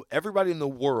everybody in the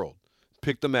world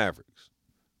picked the Mavericks.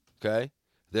 Okay?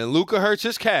 Then Luka hurts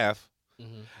his calf,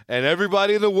 and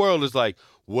everybody in the world is like,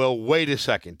 well, wait a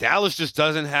second. Dallas just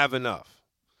doesn't have enough.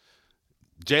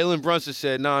 Jalen Brunson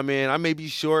said, nah, man, I may be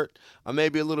short. I may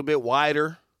be a little bit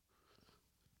wider.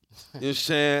 You know what I'm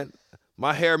saying?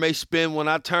 My hair may spin when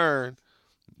I turn,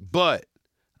 but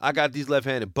I got these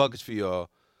left-handed buckets for y'all.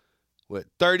 With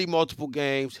 30 multiple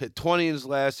games, hit 20 in his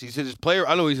last. He's hit his player.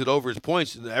 I know he's hit over his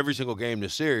points in every single game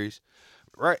this series,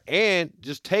 right? And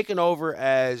just taking over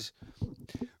as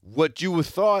what you would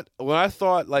thought. When I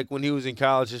thought like when he was in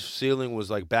college, his ceiling was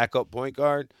like backup point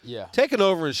guard. Yeah. Taking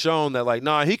over and showing that like,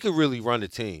 nah, he could really run a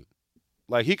team.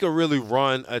 Like he could really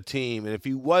run a team. And if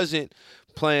he wasn't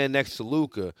playing next to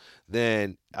Luka,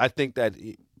 then I think that.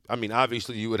 I mean,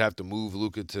 obviously you would have to move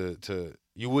Luka to.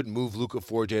 You wouldn't move Luka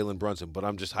for Jalen Brunson, but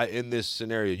I'm just in this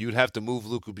scenario. You'd have to move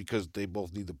Luka because they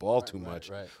both need the ball too much.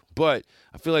 Right. But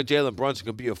I feel like Jalen Brunson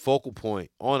could be a focal point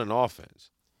on an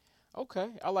offense. Okay,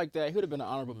 I like that. He would have been an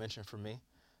honorable mention for me.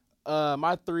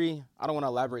 My three, I don't want to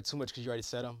elaborate too much because you already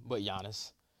said them, but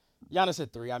Giannis. Giannis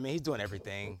at 3. I mean, he's doing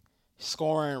everything.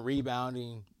 Scoring,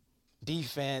 rebounding,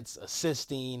 defense,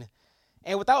 assisting.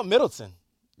 And without Middleton,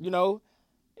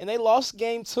 and they lost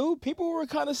game 2, people were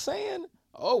kind of saying,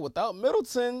 oh, without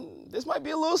Middleton, this might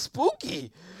be a little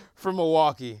spooky for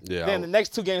Milwaukee. Yeah. Then the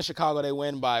next 2 games in Chicago, they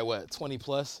win by, 20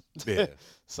 plus? Yeah.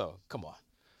 So, come on.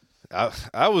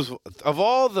 I was of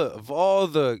all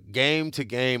the game to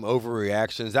game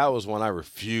overreactions, that was one I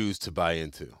refused to buy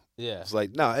into. Yeah. It's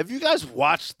like, no, if you guys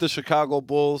watched the Chicago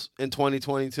Bulls in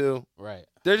 2022, Right.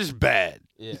 they're just bad.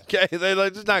 Yeah. Okay, they're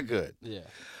just not good. Yeah.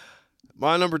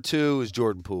 My number 2 is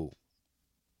Jordan Poole.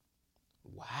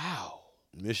 Wow.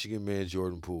 Michigan man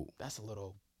Jordan Poole. That's a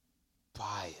little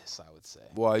bias, I would say.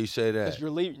 Why you say that? Because you're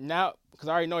leaving now. Because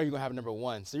I already know you're gonna have number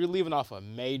 1, so you're leaving off a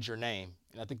major name,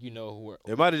 and I think you know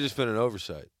who. It might have just been an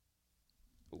oversight.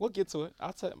 We'll get to it.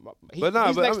 I'll tell you. But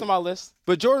He's next on my list.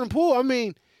 But Jordan Poole, I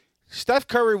mean, Steph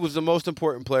Curry was the most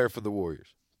important player for the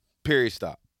Warriors. Period.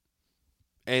 Stop.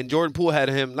 And Jordan Poole had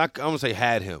him. I'm gonna say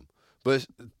had him, but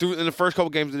in the first couple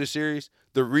games of this series,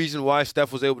 the reason why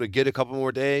Steph was able to get a couple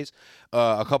more days,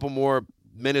 a couple more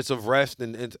minutes of rest,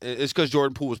 and it's because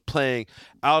Jordan Poole was playing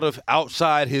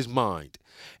outside his mind.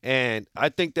 And I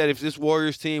think that if this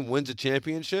Warriors team wins a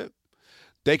championship,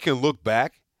 they can look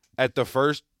back at the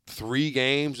first 3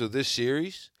 games of this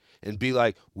series and be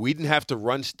like, we didn't have to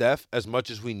run Steph as much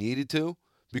as we needed to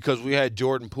because we had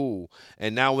Jordan Poole.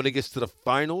 And now when it gets to the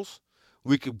finals,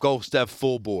 we could go Steph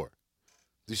full bore.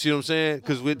 You see what I'm saying?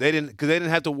 Because they didn't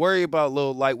have to worry about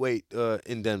little lightweight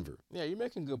in Denver. Yeah, you're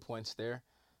making good points there.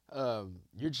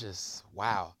 You're just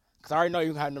wow. Because I already know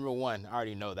you have number 1. I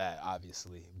already know that,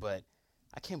 obviously. But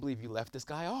I can't believe you left this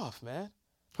guy off, man.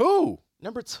 Who?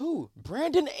 Number 2,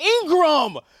 Brandon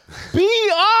Ingram.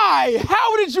 B.I.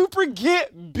 How did you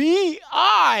forget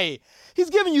B.I.? He's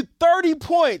giving you 30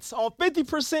 points on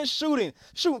 50% shooting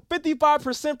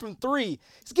 55% from 3.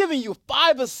 He's giving you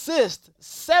 5 assists,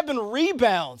 7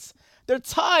 rebounds. They're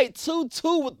tied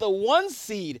 2-2 with the 1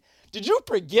 seed. Did you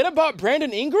forget about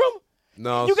Brandon Ingram?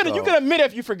 No. You can admit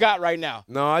if you forgot right now.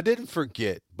 No, I didn't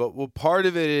forget. But what part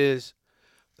of it is,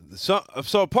 so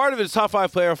part of it is top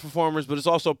 5 playoff performers, but it's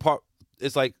also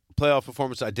it's like playoff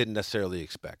performance I didn't necessarily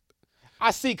expect.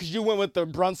 I see, because you went with the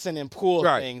Brunson and Poole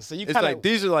thing. So you it's kind of like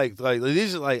these are like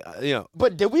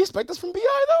But did we expect this from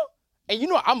B.I. though? And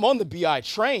I'm on the B.I.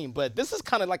 train, but this is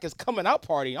kind of like his coming out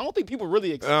party. I don't think people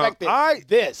really expected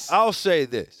this. I'll say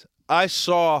this: I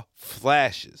saw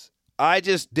flashes. I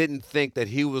just didn't think that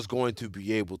he was going to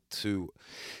be able to.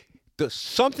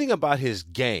 Something about his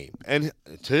game, and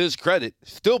to his credit,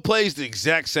 still plays the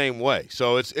exact same way.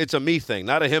 So it's a me thing,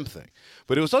 not a him thing.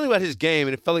 But it was something about his game,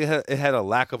 and it felt like it had a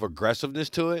lack of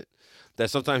aggressiveness to it. That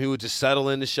sometimes he would just settle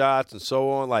in the shots and so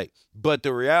on. But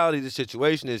the reality of the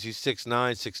situation is he's 6'9",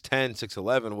 6'10",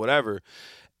 6'11", whatever,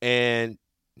 and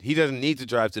he doesn't need to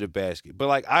drive to the basket.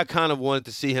 But I kind of wanted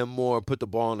to see him more put the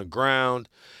ball on the ground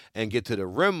and get to the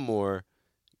rim more,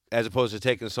 as opposed to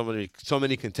taking so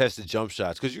many contested jump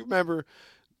shots. Because you remember,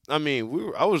 I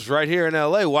mean, I was right here in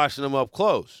L.A. watching them up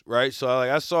close, right? So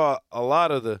I saw a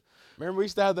lot of the. Remember we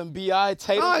used to have them B.I.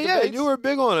 Tatum yeah, debates? you were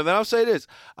big on him. And I'll say this: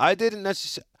 I didn't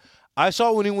necessarily. I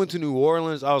saw when he went to New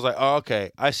Orleans, I was like, oh,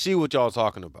 okay, I see what y'all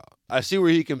talking about. I see where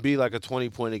he can be like a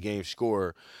 20-point-a-game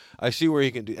scorer. I see where he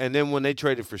can do. And then when they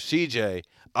traded for CJ,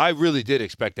 I really did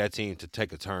expect that team to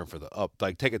take a turn for the up,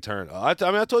 like take a turn. I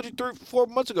mean, I told you 3-4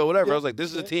 months ago, whatever. Yeah. I was like,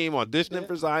 this is a team auditioning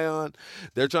for Zion.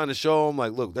 They're trying to show them,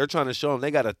 like, look, they're trying to show them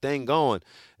they got a thing going.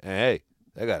 And hey,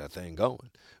 they got a thing going.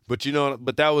 But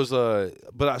that was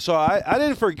so I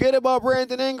didn't forget about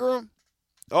Brandon Ingram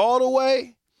all the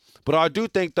way. But I do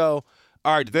think though,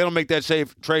 all right, if they don't make that trade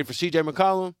for CJ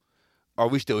McCollum, are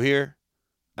we still here?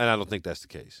 And I don't think that's the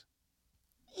case.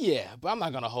 Yeah, but I'm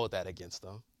not gonna hold that against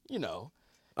them.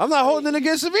 I'm not holding it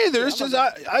against him either. It's just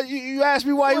you asked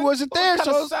me why he wasn't there.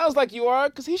 So it sounds like you are,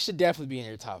 because he should definitely be in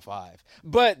your top 5.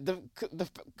 But the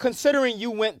considering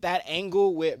you went that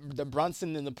angle with the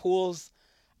Brunson and the Pools,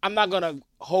 I'm not gonna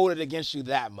hold it against you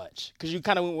that much, because you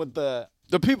kind of went with the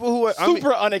people who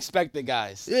are unexpected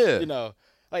guys. Yeah,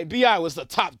 like B.I. was the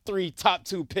top 3, top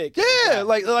 2 pick. Yeah,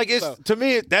 like it's to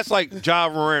me that's like Ja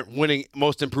Morant winning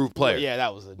Most Improved Player. Yeah,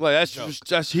 that was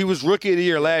that's he was Rookie of the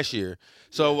Year last year.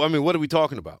 So I mean, what are we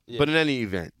talking about? Yeah. But in any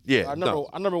event, our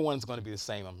number one is going to be the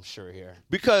same, I'm sure here.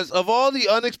 Because of all the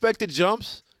unexpected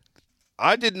jumps,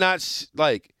 I did not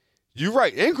like. You're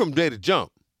right, Ingram made a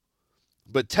jump,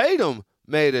 but Tatum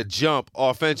made a jump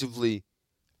offensively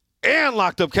and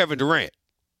locked up Kevin Durant.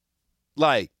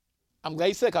 Like. I'm glad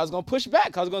you said, 'cause I was going to push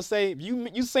back. I was going to say, if you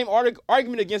use the same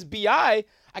argument against B.I.,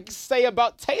 I could say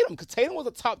about Tatum, because Tatum was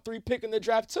a top 3 pick in the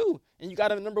draft too, and you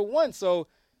got him at number 1. So,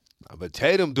 but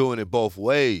Tatum doing it both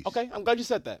ways. Okay, I'm glad you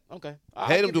said that. Okay,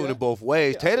 Tatum doing it both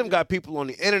ways. Tatum got people on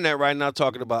the internet right now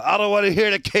talking about, I don't want to hear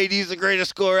that KD's the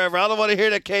greatest scorer ever. I don't want to hear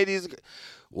that KD's.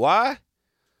 Why?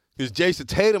 Because Jason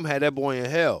Tatum had that boy in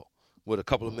hell with a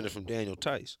couple of minutes from Daniel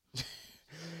Tice.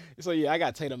 So yeah, I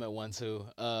got Tatum at 1 too.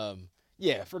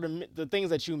 Yeah, for the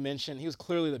things that you mentioned, he was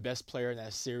clearly the best player in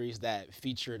that series that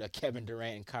featured a Kevin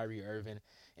Durant and Kyrie Irving,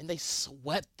 and they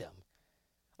swept them.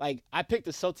 Like, I picked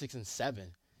the Celtics in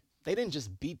 7. They didn't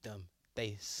just beat them,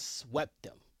 they swept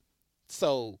them.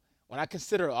 So when I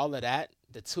consider all of that,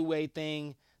 the two-way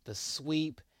thing, the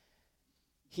sweep,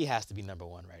 he has to be number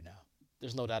 1 right now.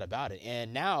 There's no doubt about it.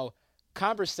 And now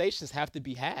conversations have to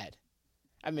be had.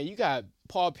 I mean, you got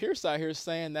Paul Pierce out here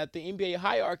saying that the NBA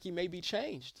hierarchy may be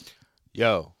changed.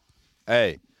 Yo,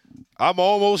 hey, I'm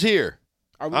almost here.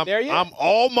 Are we there yet? I'm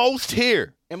almost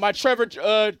here. In my Trevor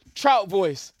Trout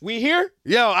voice, we here?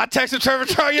 Yo, I texted Trevor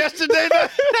Trout yesterday.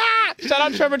 Shout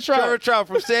out Trevor Trout. Trevor Trout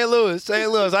from St. Louis.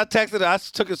 I texted him. I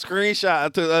took a screenshot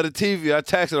of the TV. I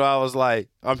texted him. I was like,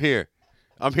 I'm here.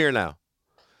 I'm here now.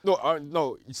 No.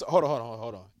 Hold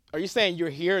on. Are you saying you're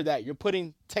here that you're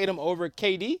putting Tatum over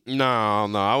KD? No.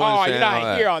 I wasn't saying you're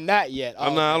not here on that yet.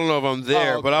 I don't know if I'm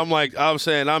there, okay. But I'm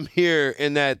saying I'm here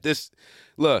in that this.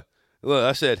 Look.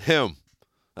 I said him.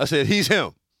 I said he's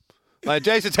him. Like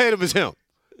Jason Tatum is him.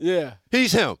 Yeah.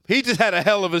 He's him. He just had a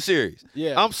hell of a series.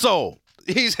 Yeah. I'm sold.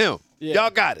 He's him. Yeah. Y'all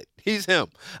got it. He's him.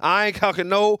 I ain't talking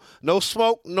no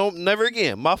smoke. No, never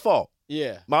again. My fault.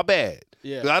 Yeah. My bad.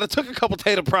 Yeah. I took a couple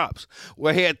Tatum props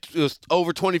where it was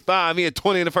over 25. He had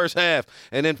 20 in the first half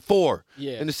and then 4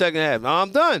 in the second half. Now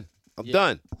I'm done. I'm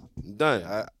done.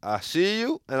 Yeah. I see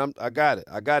you, and I got it.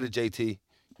 I got it, JT.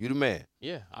 You the man.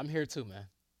 Yeah, I'm here too, man.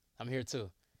 I'm here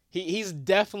too. He's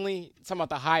definitely, talking about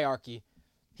the hierarchy,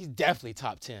 he's definitely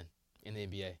top 10 in the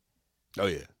NBA. Oh,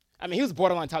 yeah. I mean, he was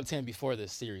borderline top 10 before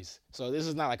this series, so this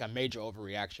is not like a major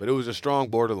overreaction. But it was a strong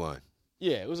borderline.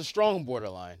 Yeah, it was a strong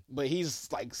borderline, but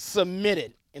he's like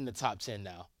submitted in the top 10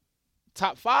 now.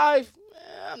 Top 5,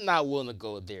 I'm not willing to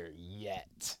go there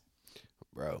yet.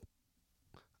 Bro,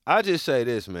 I just say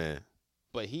this, man.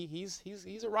 But he's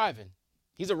arriving.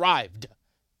 He's arrived.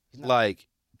 Like,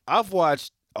 I've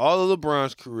watched all of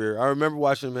LeBron's career. I remember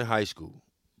watching him in high school,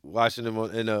 watching him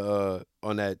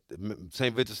on that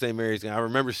St. Vincent St. Mary's game. I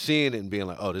remember seeing it and being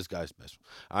like, oh, this guy's special.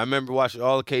 I remember watching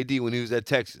all of KD when he was at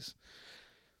Texas.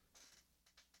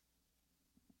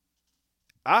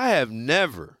 I have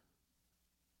never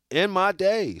in my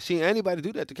day seen anybody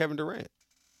do that to Kevin Durant.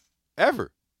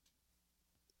 Ever.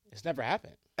 It's never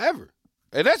happened. Ever.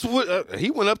 And that's what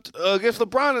he went up against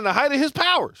LeBron in the height of his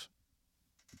powers.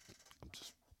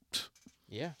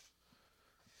 Yeah.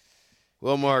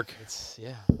 Well, Mark.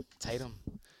 Tatum.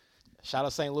 Shout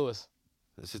out St. Louis.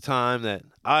 It's a time that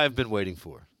I've been waiting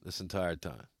for this entire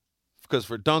time. Because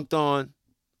for Dunked On,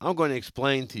 I'm going to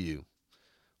explain to you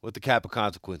what the cap of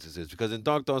consequences is. Because in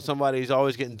Dunked On, somebody's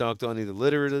always getting dunked on either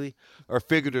literally or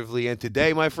figuratively. And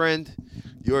today, my friend,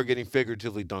 you're getting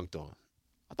figuratively dunked on.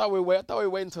 I thought we were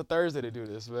waiting until Thursday to do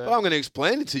this, man. Well, I'm going to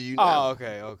explain it to you now. Oh,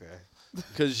 okay.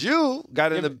 Because you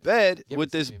got into bed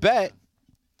with this bet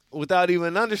without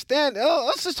even understanding. Oh,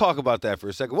 let's just talk about that for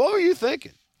a second. What were you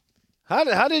thinking? How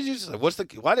did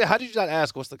you not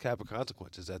ask what's the cap of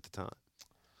consequences at the time?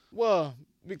 Well,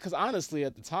 because honestly,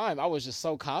 at the time, I was just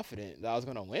so confident that I was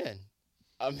going to win.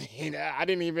 I mean, I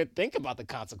didn't even think about the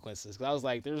consequences because I was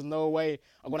like, "There's no way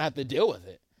I'm going to have to deal with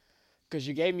it." Because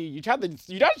you tried to do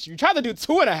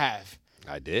 2.5.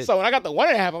 I did. So when I got the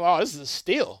 1.5, I'm like, "Oh, this is a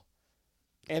steal."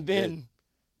 And then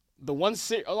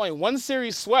only one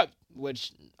series swept,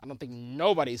 which I don't think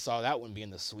nobody saw that one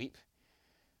being the sweep.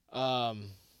 The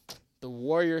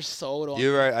Warriors sold on.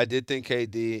 You're right. I did think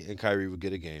KD and Kyrie would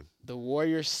get a game. The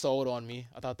Warriors sold on me.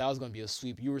 I thought that was going to be a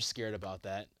sweep. You were scared about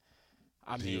that.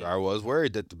 I mean, I was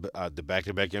worried that the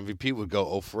back-to-back MVP would go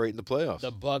 0 for 8 in the playoffs.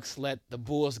 The Bucks let the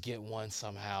Bulls get one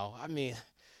somehow. I mean,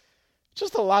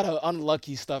 just a lot of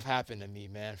unlucky stuff happened to me,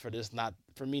 man, for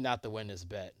me not to win this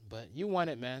bet. But you won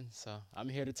it, man. So I'm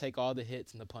here to take all the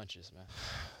hits and the punches, man.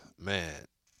 Man,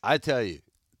 I tell you,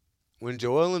 when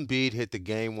Joel Embiid hit the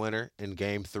game winner in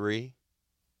Game 3,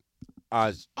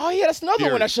 that's another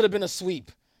furious. one that should have been a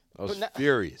sweep. I was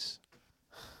furious.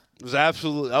 It was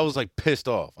absolutely. I was like pissed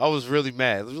off. I was really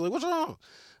mad. I was like, "What's wrong?"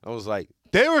 I was like,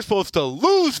 "They were supposed to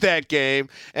lose that game,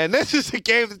 and this is the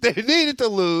game that they needed to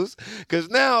lose." Because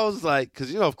now I was like,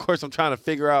 of course, I'm trying to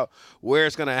figure out where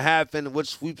it's gonna happen, which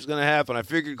sweep is gonna happen. I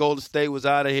figured Golden State was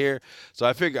out of here, so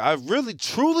I figured I really,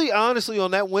 truly, honestly, on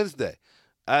that Wednesday,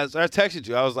 as I texted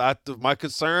you, my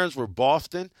concerns were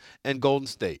Boston and Golden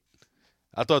State.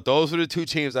 I thought those were the two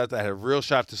teams that had a real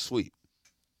shot to sweep.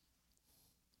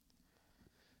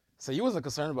 So you wasn't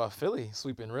concerned about Philly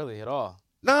sweeping really at all?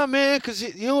 Nah, man, because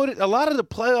you know what? A lot of the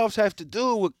playoffs have to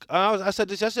do with. I said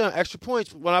this yesterday on Extra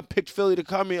Points when I picked Philly to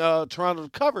come, Toronto to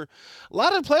cover. A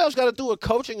lot of the playoffs got to do with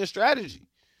coaching and strategy.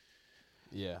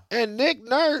 Yeah. And Nick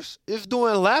Nurse is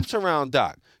doing laps around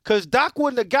Doc, because Doc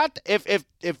wouldn't have got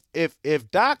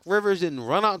if Doc Rivers didn't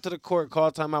run out to the court,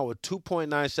 call timeout with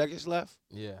 2.9 seconds left.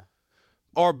 Yeah.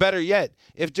 Or better yet,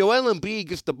 if Joel Embiid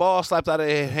gets the ball slapped out of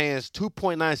his hands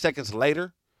 2.9 seconds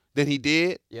later than he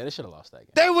did, yeah, they should have lost that game.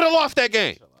 They would have lost that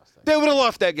game. They would have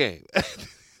lost that game.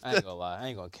 I ain't gonna lie. I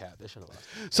ain't gonna cap. They should have lost.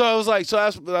 So I was like, I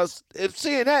was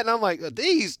seeing that, and I'm like,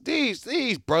 these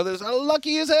brothers are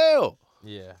lucky as hell.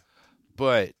 Yeah.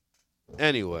 But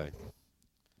anyway,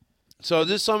 so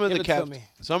this some of the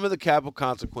capital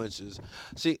consequences.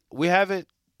 See, we're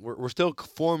still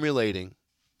formulating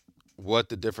what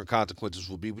the different consequences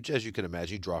will be, which, as you can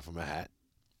imagine, you draw from a hat.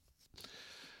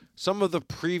 Some of the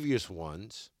previous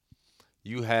ones.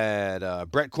 You had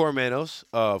Brett Cormanos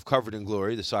of Covered in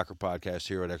Glory, the soccer podcast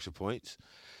here at Extra Points.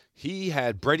 He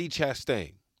had Brady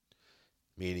Chastain,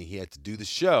 meaning he had to do the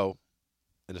show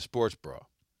in a sports bra.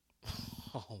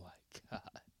 Oh, my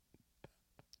God.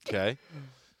 Okay.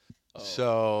 Oh.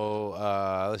 So,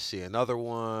 let's see. Another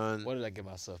one. What did I get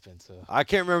myself into? I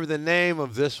can't remember the name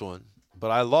of this one, but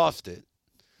I lost it.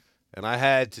 And I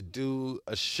had to do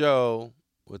a show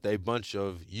with a bunch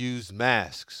of used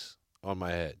masks on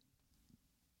my head.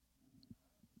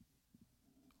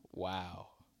 Wow.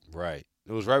 Right.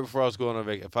 It was right before I was going on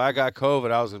vacation. If I got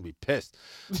COVID, I was going to be pissed.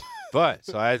 So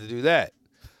I had to do that.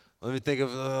 Let me think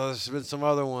of, there's been some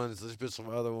other ones.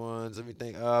 Let me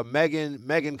think.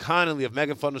 Megan Connolly of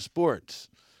Megan Fun of Sports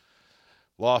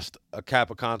lost a cap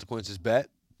of consequences bet.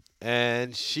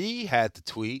 And she had to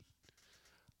tweet.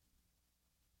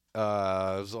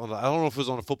 I don't know if it was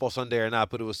on a Football Sunday or not,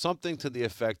 but it was something to the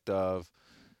effect of,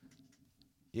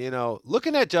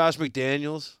 looking at Josh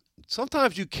McDaniels,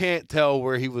 sometimes you can't tell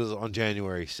where he was on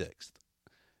January 6th.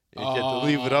 You have to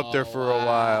leave it up there for a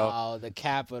while. Oh, the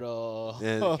Capitol.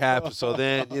 And so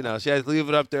then, she had to leave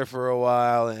it up there for a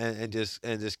while and just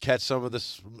catch some of the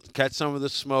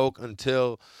smoke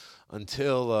until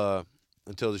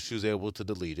she was able to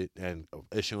delete it and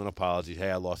issue an apology.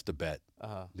 Hey, I lost the bet.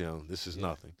 This is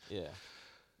nothing. Yeah.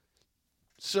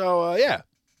 So yeah.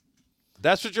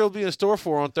 That's what you'll be in store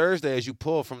for on Thursday as you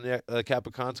pull from the cap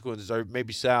of consequences. Or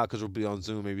maybe Sal, because we'll be on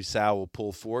Zoom, maybe Sal will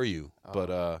pull for you. Oh, but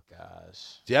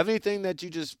gosh. Do you have anything that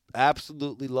you just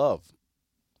absolutely love?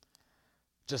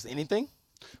 Just anything?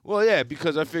 Well, yeah,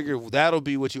 because I figure that'll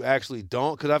be what you actually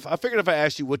don't. Because I figured if I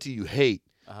ask you what do you hate,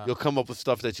 you'll come up with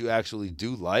stuff that you actually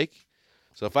do like.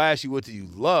 So if I ask you what do you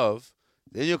love,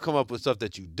 then you'll come up with stuff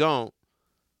that you don't.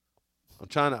 I'm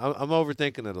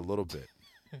overthinking it a little bit.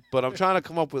 But I'm trying to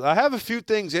come up with. I have a few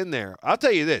things in there. I'll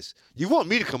tell you this: you want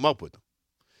me to come up with them.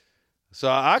 So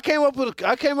I came up with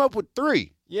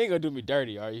 3. You ain't gonna do me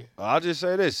dirty, are you? I'll just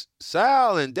say this: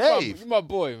 Sal and Dave. You're my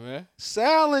boy, man.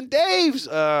 Sal and Dave's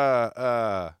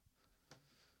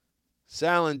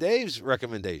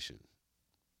recommendation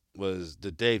was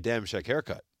the Dave Dameshek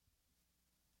haircut.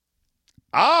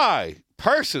 I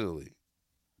personally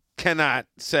cannot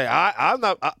say I'm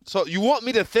not. So you want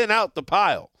me to thin out the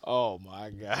pile? Oh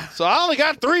my God! So I only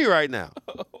got 3 right now.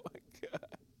 Oh my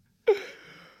God!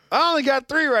 I only got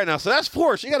 3 right now, so that's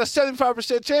 4. So you got a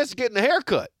 75% chance of getting a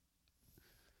haircut.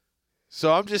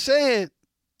 So I'm just saying,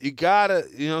 you gotta,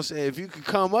 you know what I'm saying, if you could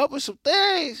come up with some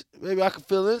things, maybe I could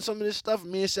fill in some of this stuff.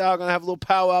 Me and Sal are gonna have a little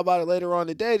powwow about it later on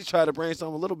today to try to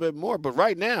brainstorm a little bit more. But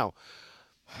right now,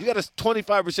 you got a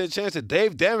 25% chance that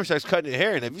Dave Damashek's cutting your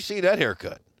hair, and have you seen that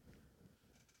haircut?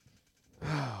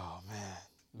 Oh man,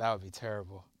 that would be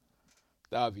terrible.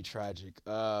 That would be tragic.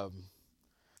 Some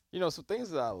things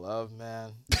that I love,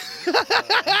 man.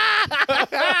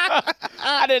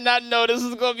 I did not know this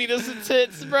was gonna be this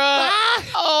intense, bro.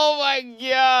 Oh my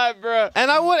god, bro.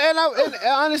 And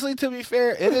honestly, to be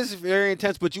fair, it is very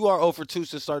intense. But you are 0 for 2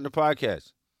 since starting the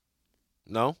podcast.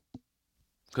 No,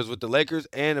 because with the Lakers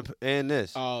and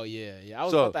this. Oh yeah. I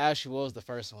was about to ask you what was the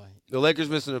first one. The Lakers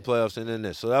missing the playoffs and then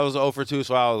this, so that was 0 for 2.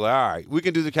 So I was like, all right, we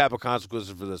can do the cap of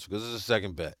consequences for this because this is a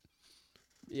second bet.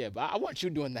 Yeah, but I want you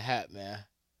doing the hat, man.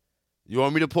 You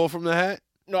want me to pull from the hat?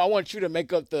 No, I want you to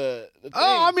make up the thing.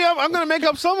 Oh, I mean, I'm going to make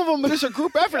up some of them, but it's a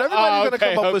group effort. Everybody's going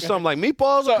to come up with something. Like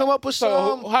Meatballs will come up with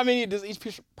some. So how many does each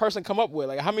person come up with?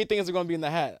 Like, how many things are going to be in the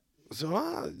hat?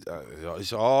 So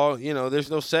it's all,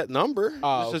 there's no set number.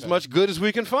 Oh, it's as much good as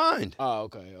we can find. Oh,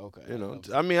 okay.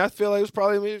 I mean, I feel like it was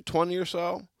probably maybe 20 or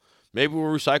so. Maybe we'll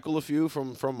recycle a few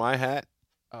from my hat.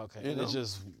 Okay. It's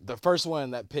just the first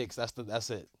one that picks. That's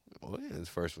it. Well, yeah, it's the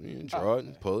first one. You can draw it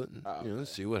and pull it and,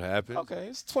 see what happens. Okay,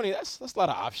 it's 20. That's a lot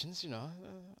of options,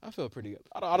 I feel pretty good.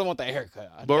 I don't want that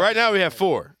haircut. But right now we have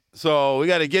 4. So we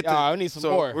got to get to. I need some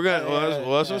more. We're going to,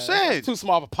 that's what I'm saying. It's too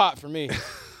small of a pot for me.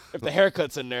 If the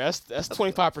haircut's in there, that's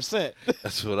 25%.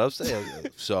 That's what I'm saying.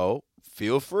 So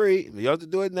feel free. You don't have to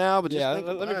do it now, but just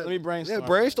let me brainstorm. Yeah,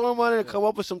 brainstorm on it and come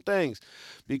up with some things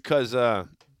because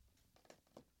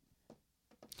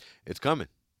it's coming.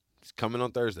 It's coming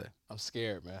on Thursday. I'm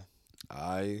scared, man.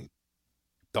 I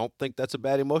don't think that's a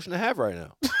bad emotion to have right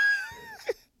now.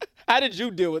 How did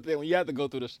you deal with it when you had to go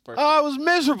through this first? Oh, I was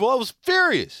miserable. I was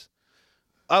furious.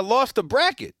 I lost the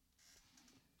bracket.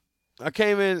 I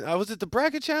came in. I was at the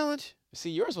bracket challenge.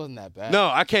 See, yours wasn't that bad. No,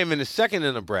 I came in the second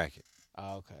in the bracket.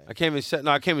 Oh, okay. I came in second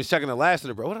to last in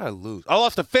the bracket. What did I lose? I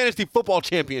lost the fantasy football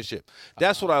championship.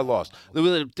 That's what I lost.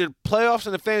 The playoffs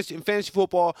in fantasy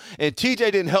football, and TJ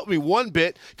didn't help me one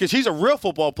bit because he's a real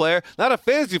football player, not a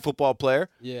fantasy football player.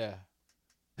 Yeah.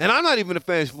 And I'm not even a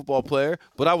fantasy football player,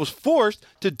 but I was forced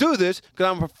to do this because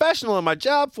I'm a professional and my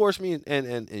job forced me.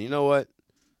 And you know what?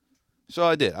 So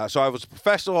I did. So I was a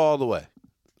professional all the way.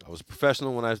 I was a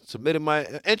professional when I submitted my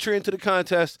entry into the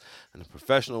contest, and a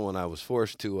professional when I was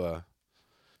forced to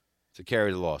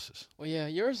carry the losses. Well, yeah,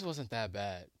 yours wasn't that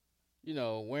bad.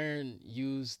 Wearing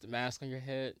used mask on your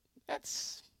head,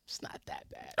 it's not that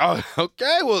bad. Oh,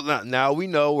 okay. Well, now we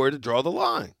know where to draw the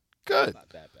line. Good. It's not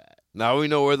that bad. Now we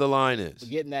know where the line is. But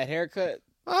getting that haircut?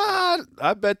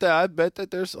 I bet that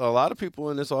there's a lot of people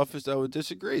in this office that would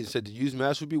disagree. They said the used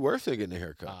mask would be worth it getting a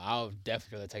haircut. I'll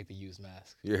definitely take the used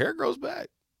mask. Your hair grows back.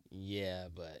 Yeah,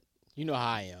 but you know how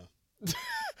I am.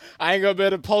 I ain't gonna be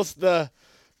able to post the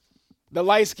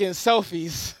light-skinned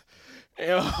selfies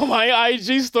on my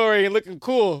IG story and looking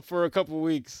cool for a couple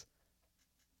weeks.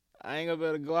 I ain't gonna be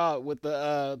able to go out with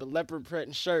the leopard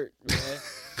print shirt,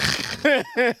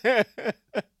 man.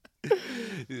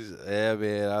 Yeah,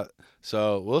 man.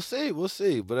 So we'll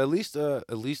see. But at least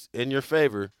in your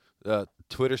favor,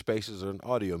 Twitter Spaces are an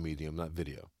audio medium, not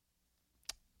video.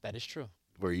 That is true.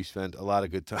 Where you spend a lot of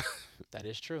good time. That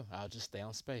is true. I'll just stay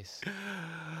on Space.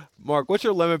 Mark, what's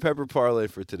your lemon pepper parlay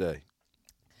for today?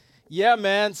 Yeah,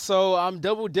 man. So I'm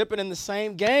double dipping in the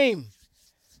same game.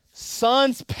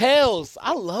 Suns Pels.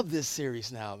 I love this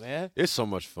series now, man. It's so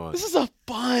much fun. This is a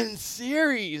fun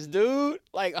series, dude.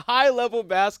 Like high level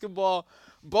basketball.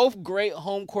 Both great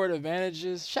home court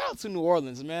advantages. Shout out to New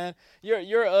Orleans, man.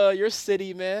 Your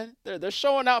city, man. They're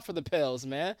showing out for the Pels,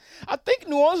 man. I think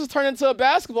New Orleans is turning into a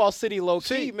basketball city, low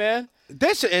key, man.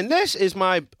 This is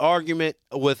my argument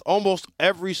with almost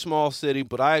every small city,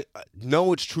 but I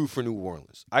know it's true for New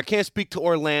Orleans. I can't speak to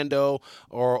Orlando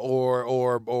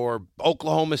or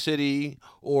Oklahoma City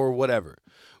or whatever.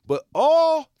 But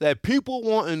all that people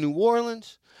want in New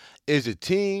Orleans is a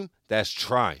team that's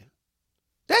trying.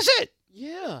 That's it.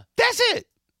 Yeah. That's it.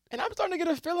 And I'm starting to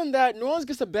get a feeling that New Orleans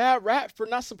gets a bad rap for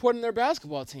not supporting their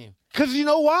basketball team. Because you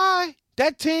know why?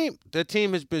 That team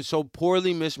has been so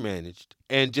poorly mismanaged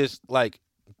and just like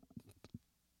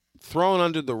thrown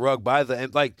under the rug by the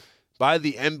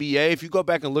NBA. If you go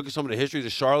back and look at some of the history of the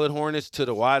Charlotte Hornets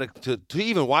to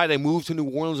even why they moved to New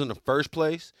Orleans in the first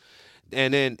place,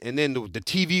 and then the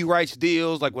TV rights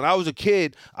deals. Like when I was a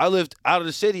kid, I lived out of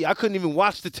the city. I couldn't even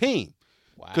watch the team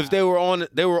Because they were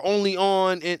only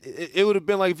on. It would have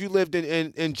been like if you lived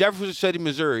in Jefferson City,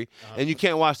 Missouri, and you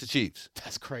can't watch the Chiefs.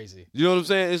 That's crazy. You know what I'm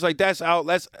saying? It's like that's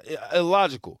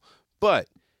illogical. But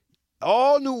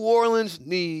all New Orleans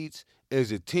needs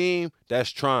is a team that's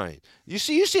trying. You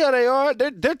see how they are?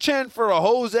 They're chanting for the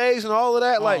Jose's and all of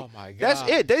that. Like, my God. That's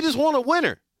it. They just want a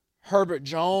winner. Herbert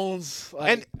Jones.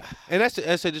 And that's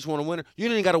they just want a winner.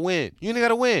 You ain't got to win. You ain't got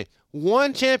to win.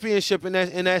 One championship in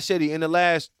that city in the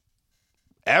last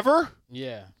ever?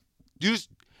 Yeah.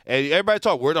 And everybody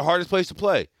talk, we're the hardest place to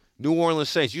play. New Orleans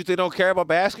Saints. You think they don't care about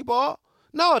basketball?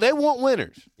 No, they want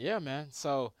winners. Yeah, man.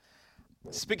 So,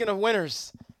 speaking of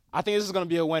winners, I think this is going to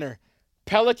be a winner.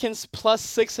 Pelicans plus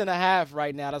 6.5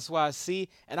 right now. That's what I see.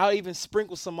 And I'll even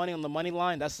sprinkle some money on the money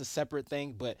line. That's a separate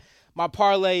thing. But my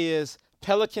parlay is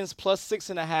Pelicans plus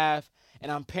 6.5.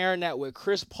 And I'm pairing that with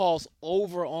Chris Paul's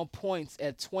over on points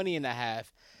at 20.5.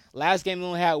 Last game he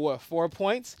only had, 4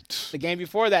 points? The game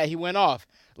before that, he went off.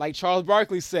 Like Charles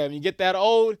Barkley said, when you get that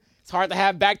old, it's hard to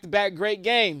have back-to-back great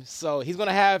games. So he's going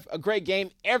to have a great game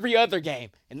every other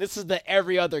game. And this is the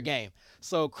every other game.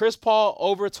 So Chris Paul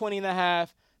over 20.5,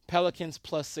 Pelicans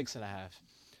plus 6.5.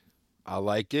 I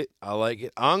like it.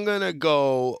 I'm going to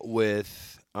go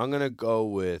with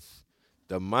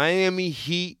the Miami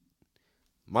Heat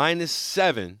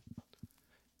 -7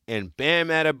 and Bam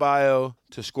Adebayo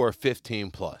to score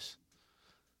 15 plus.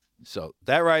 So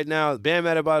that right now, Bam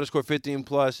Adebayo to score 15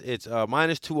 plus, it's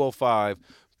 -205.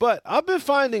 But I've been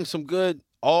finding some good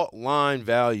alt line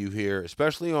value here,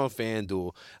 especially on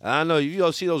FanDuel. And I know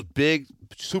you'll see those big,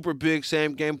 super big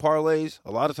same game parlays.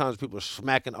 A lot of times people are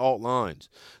smacking alt lines.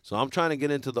 So I'm trying to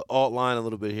get into the alt line a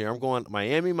little bit here. I'm going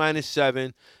Miami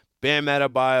 -7, Bam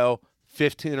Adebayo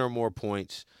 15 or more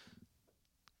points.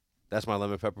 That's my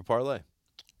lemon pepper parlay.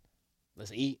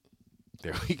 Let's eat.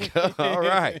 There we go. All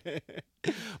right.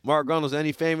 Mark Gunnels,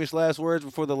 any famous last words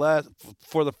before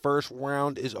the first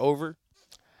round is over?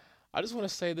 I just want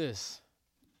to say this.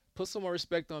 Put some more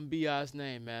respect on B.I.'s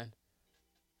name, man.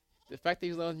 The fact that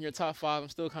he's not in your top 5, I'm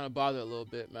still kind of bothered a little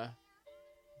bit, man.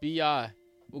 B.I.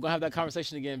 We're going to have that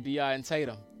conversation again, B.I. and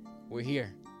Tatum. We're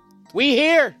here. We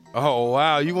here. Oh,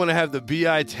 wow. You want to have the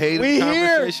B.I. Tatum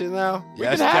conversation now?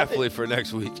 Yeah, that's definitely for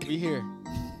next week. We here.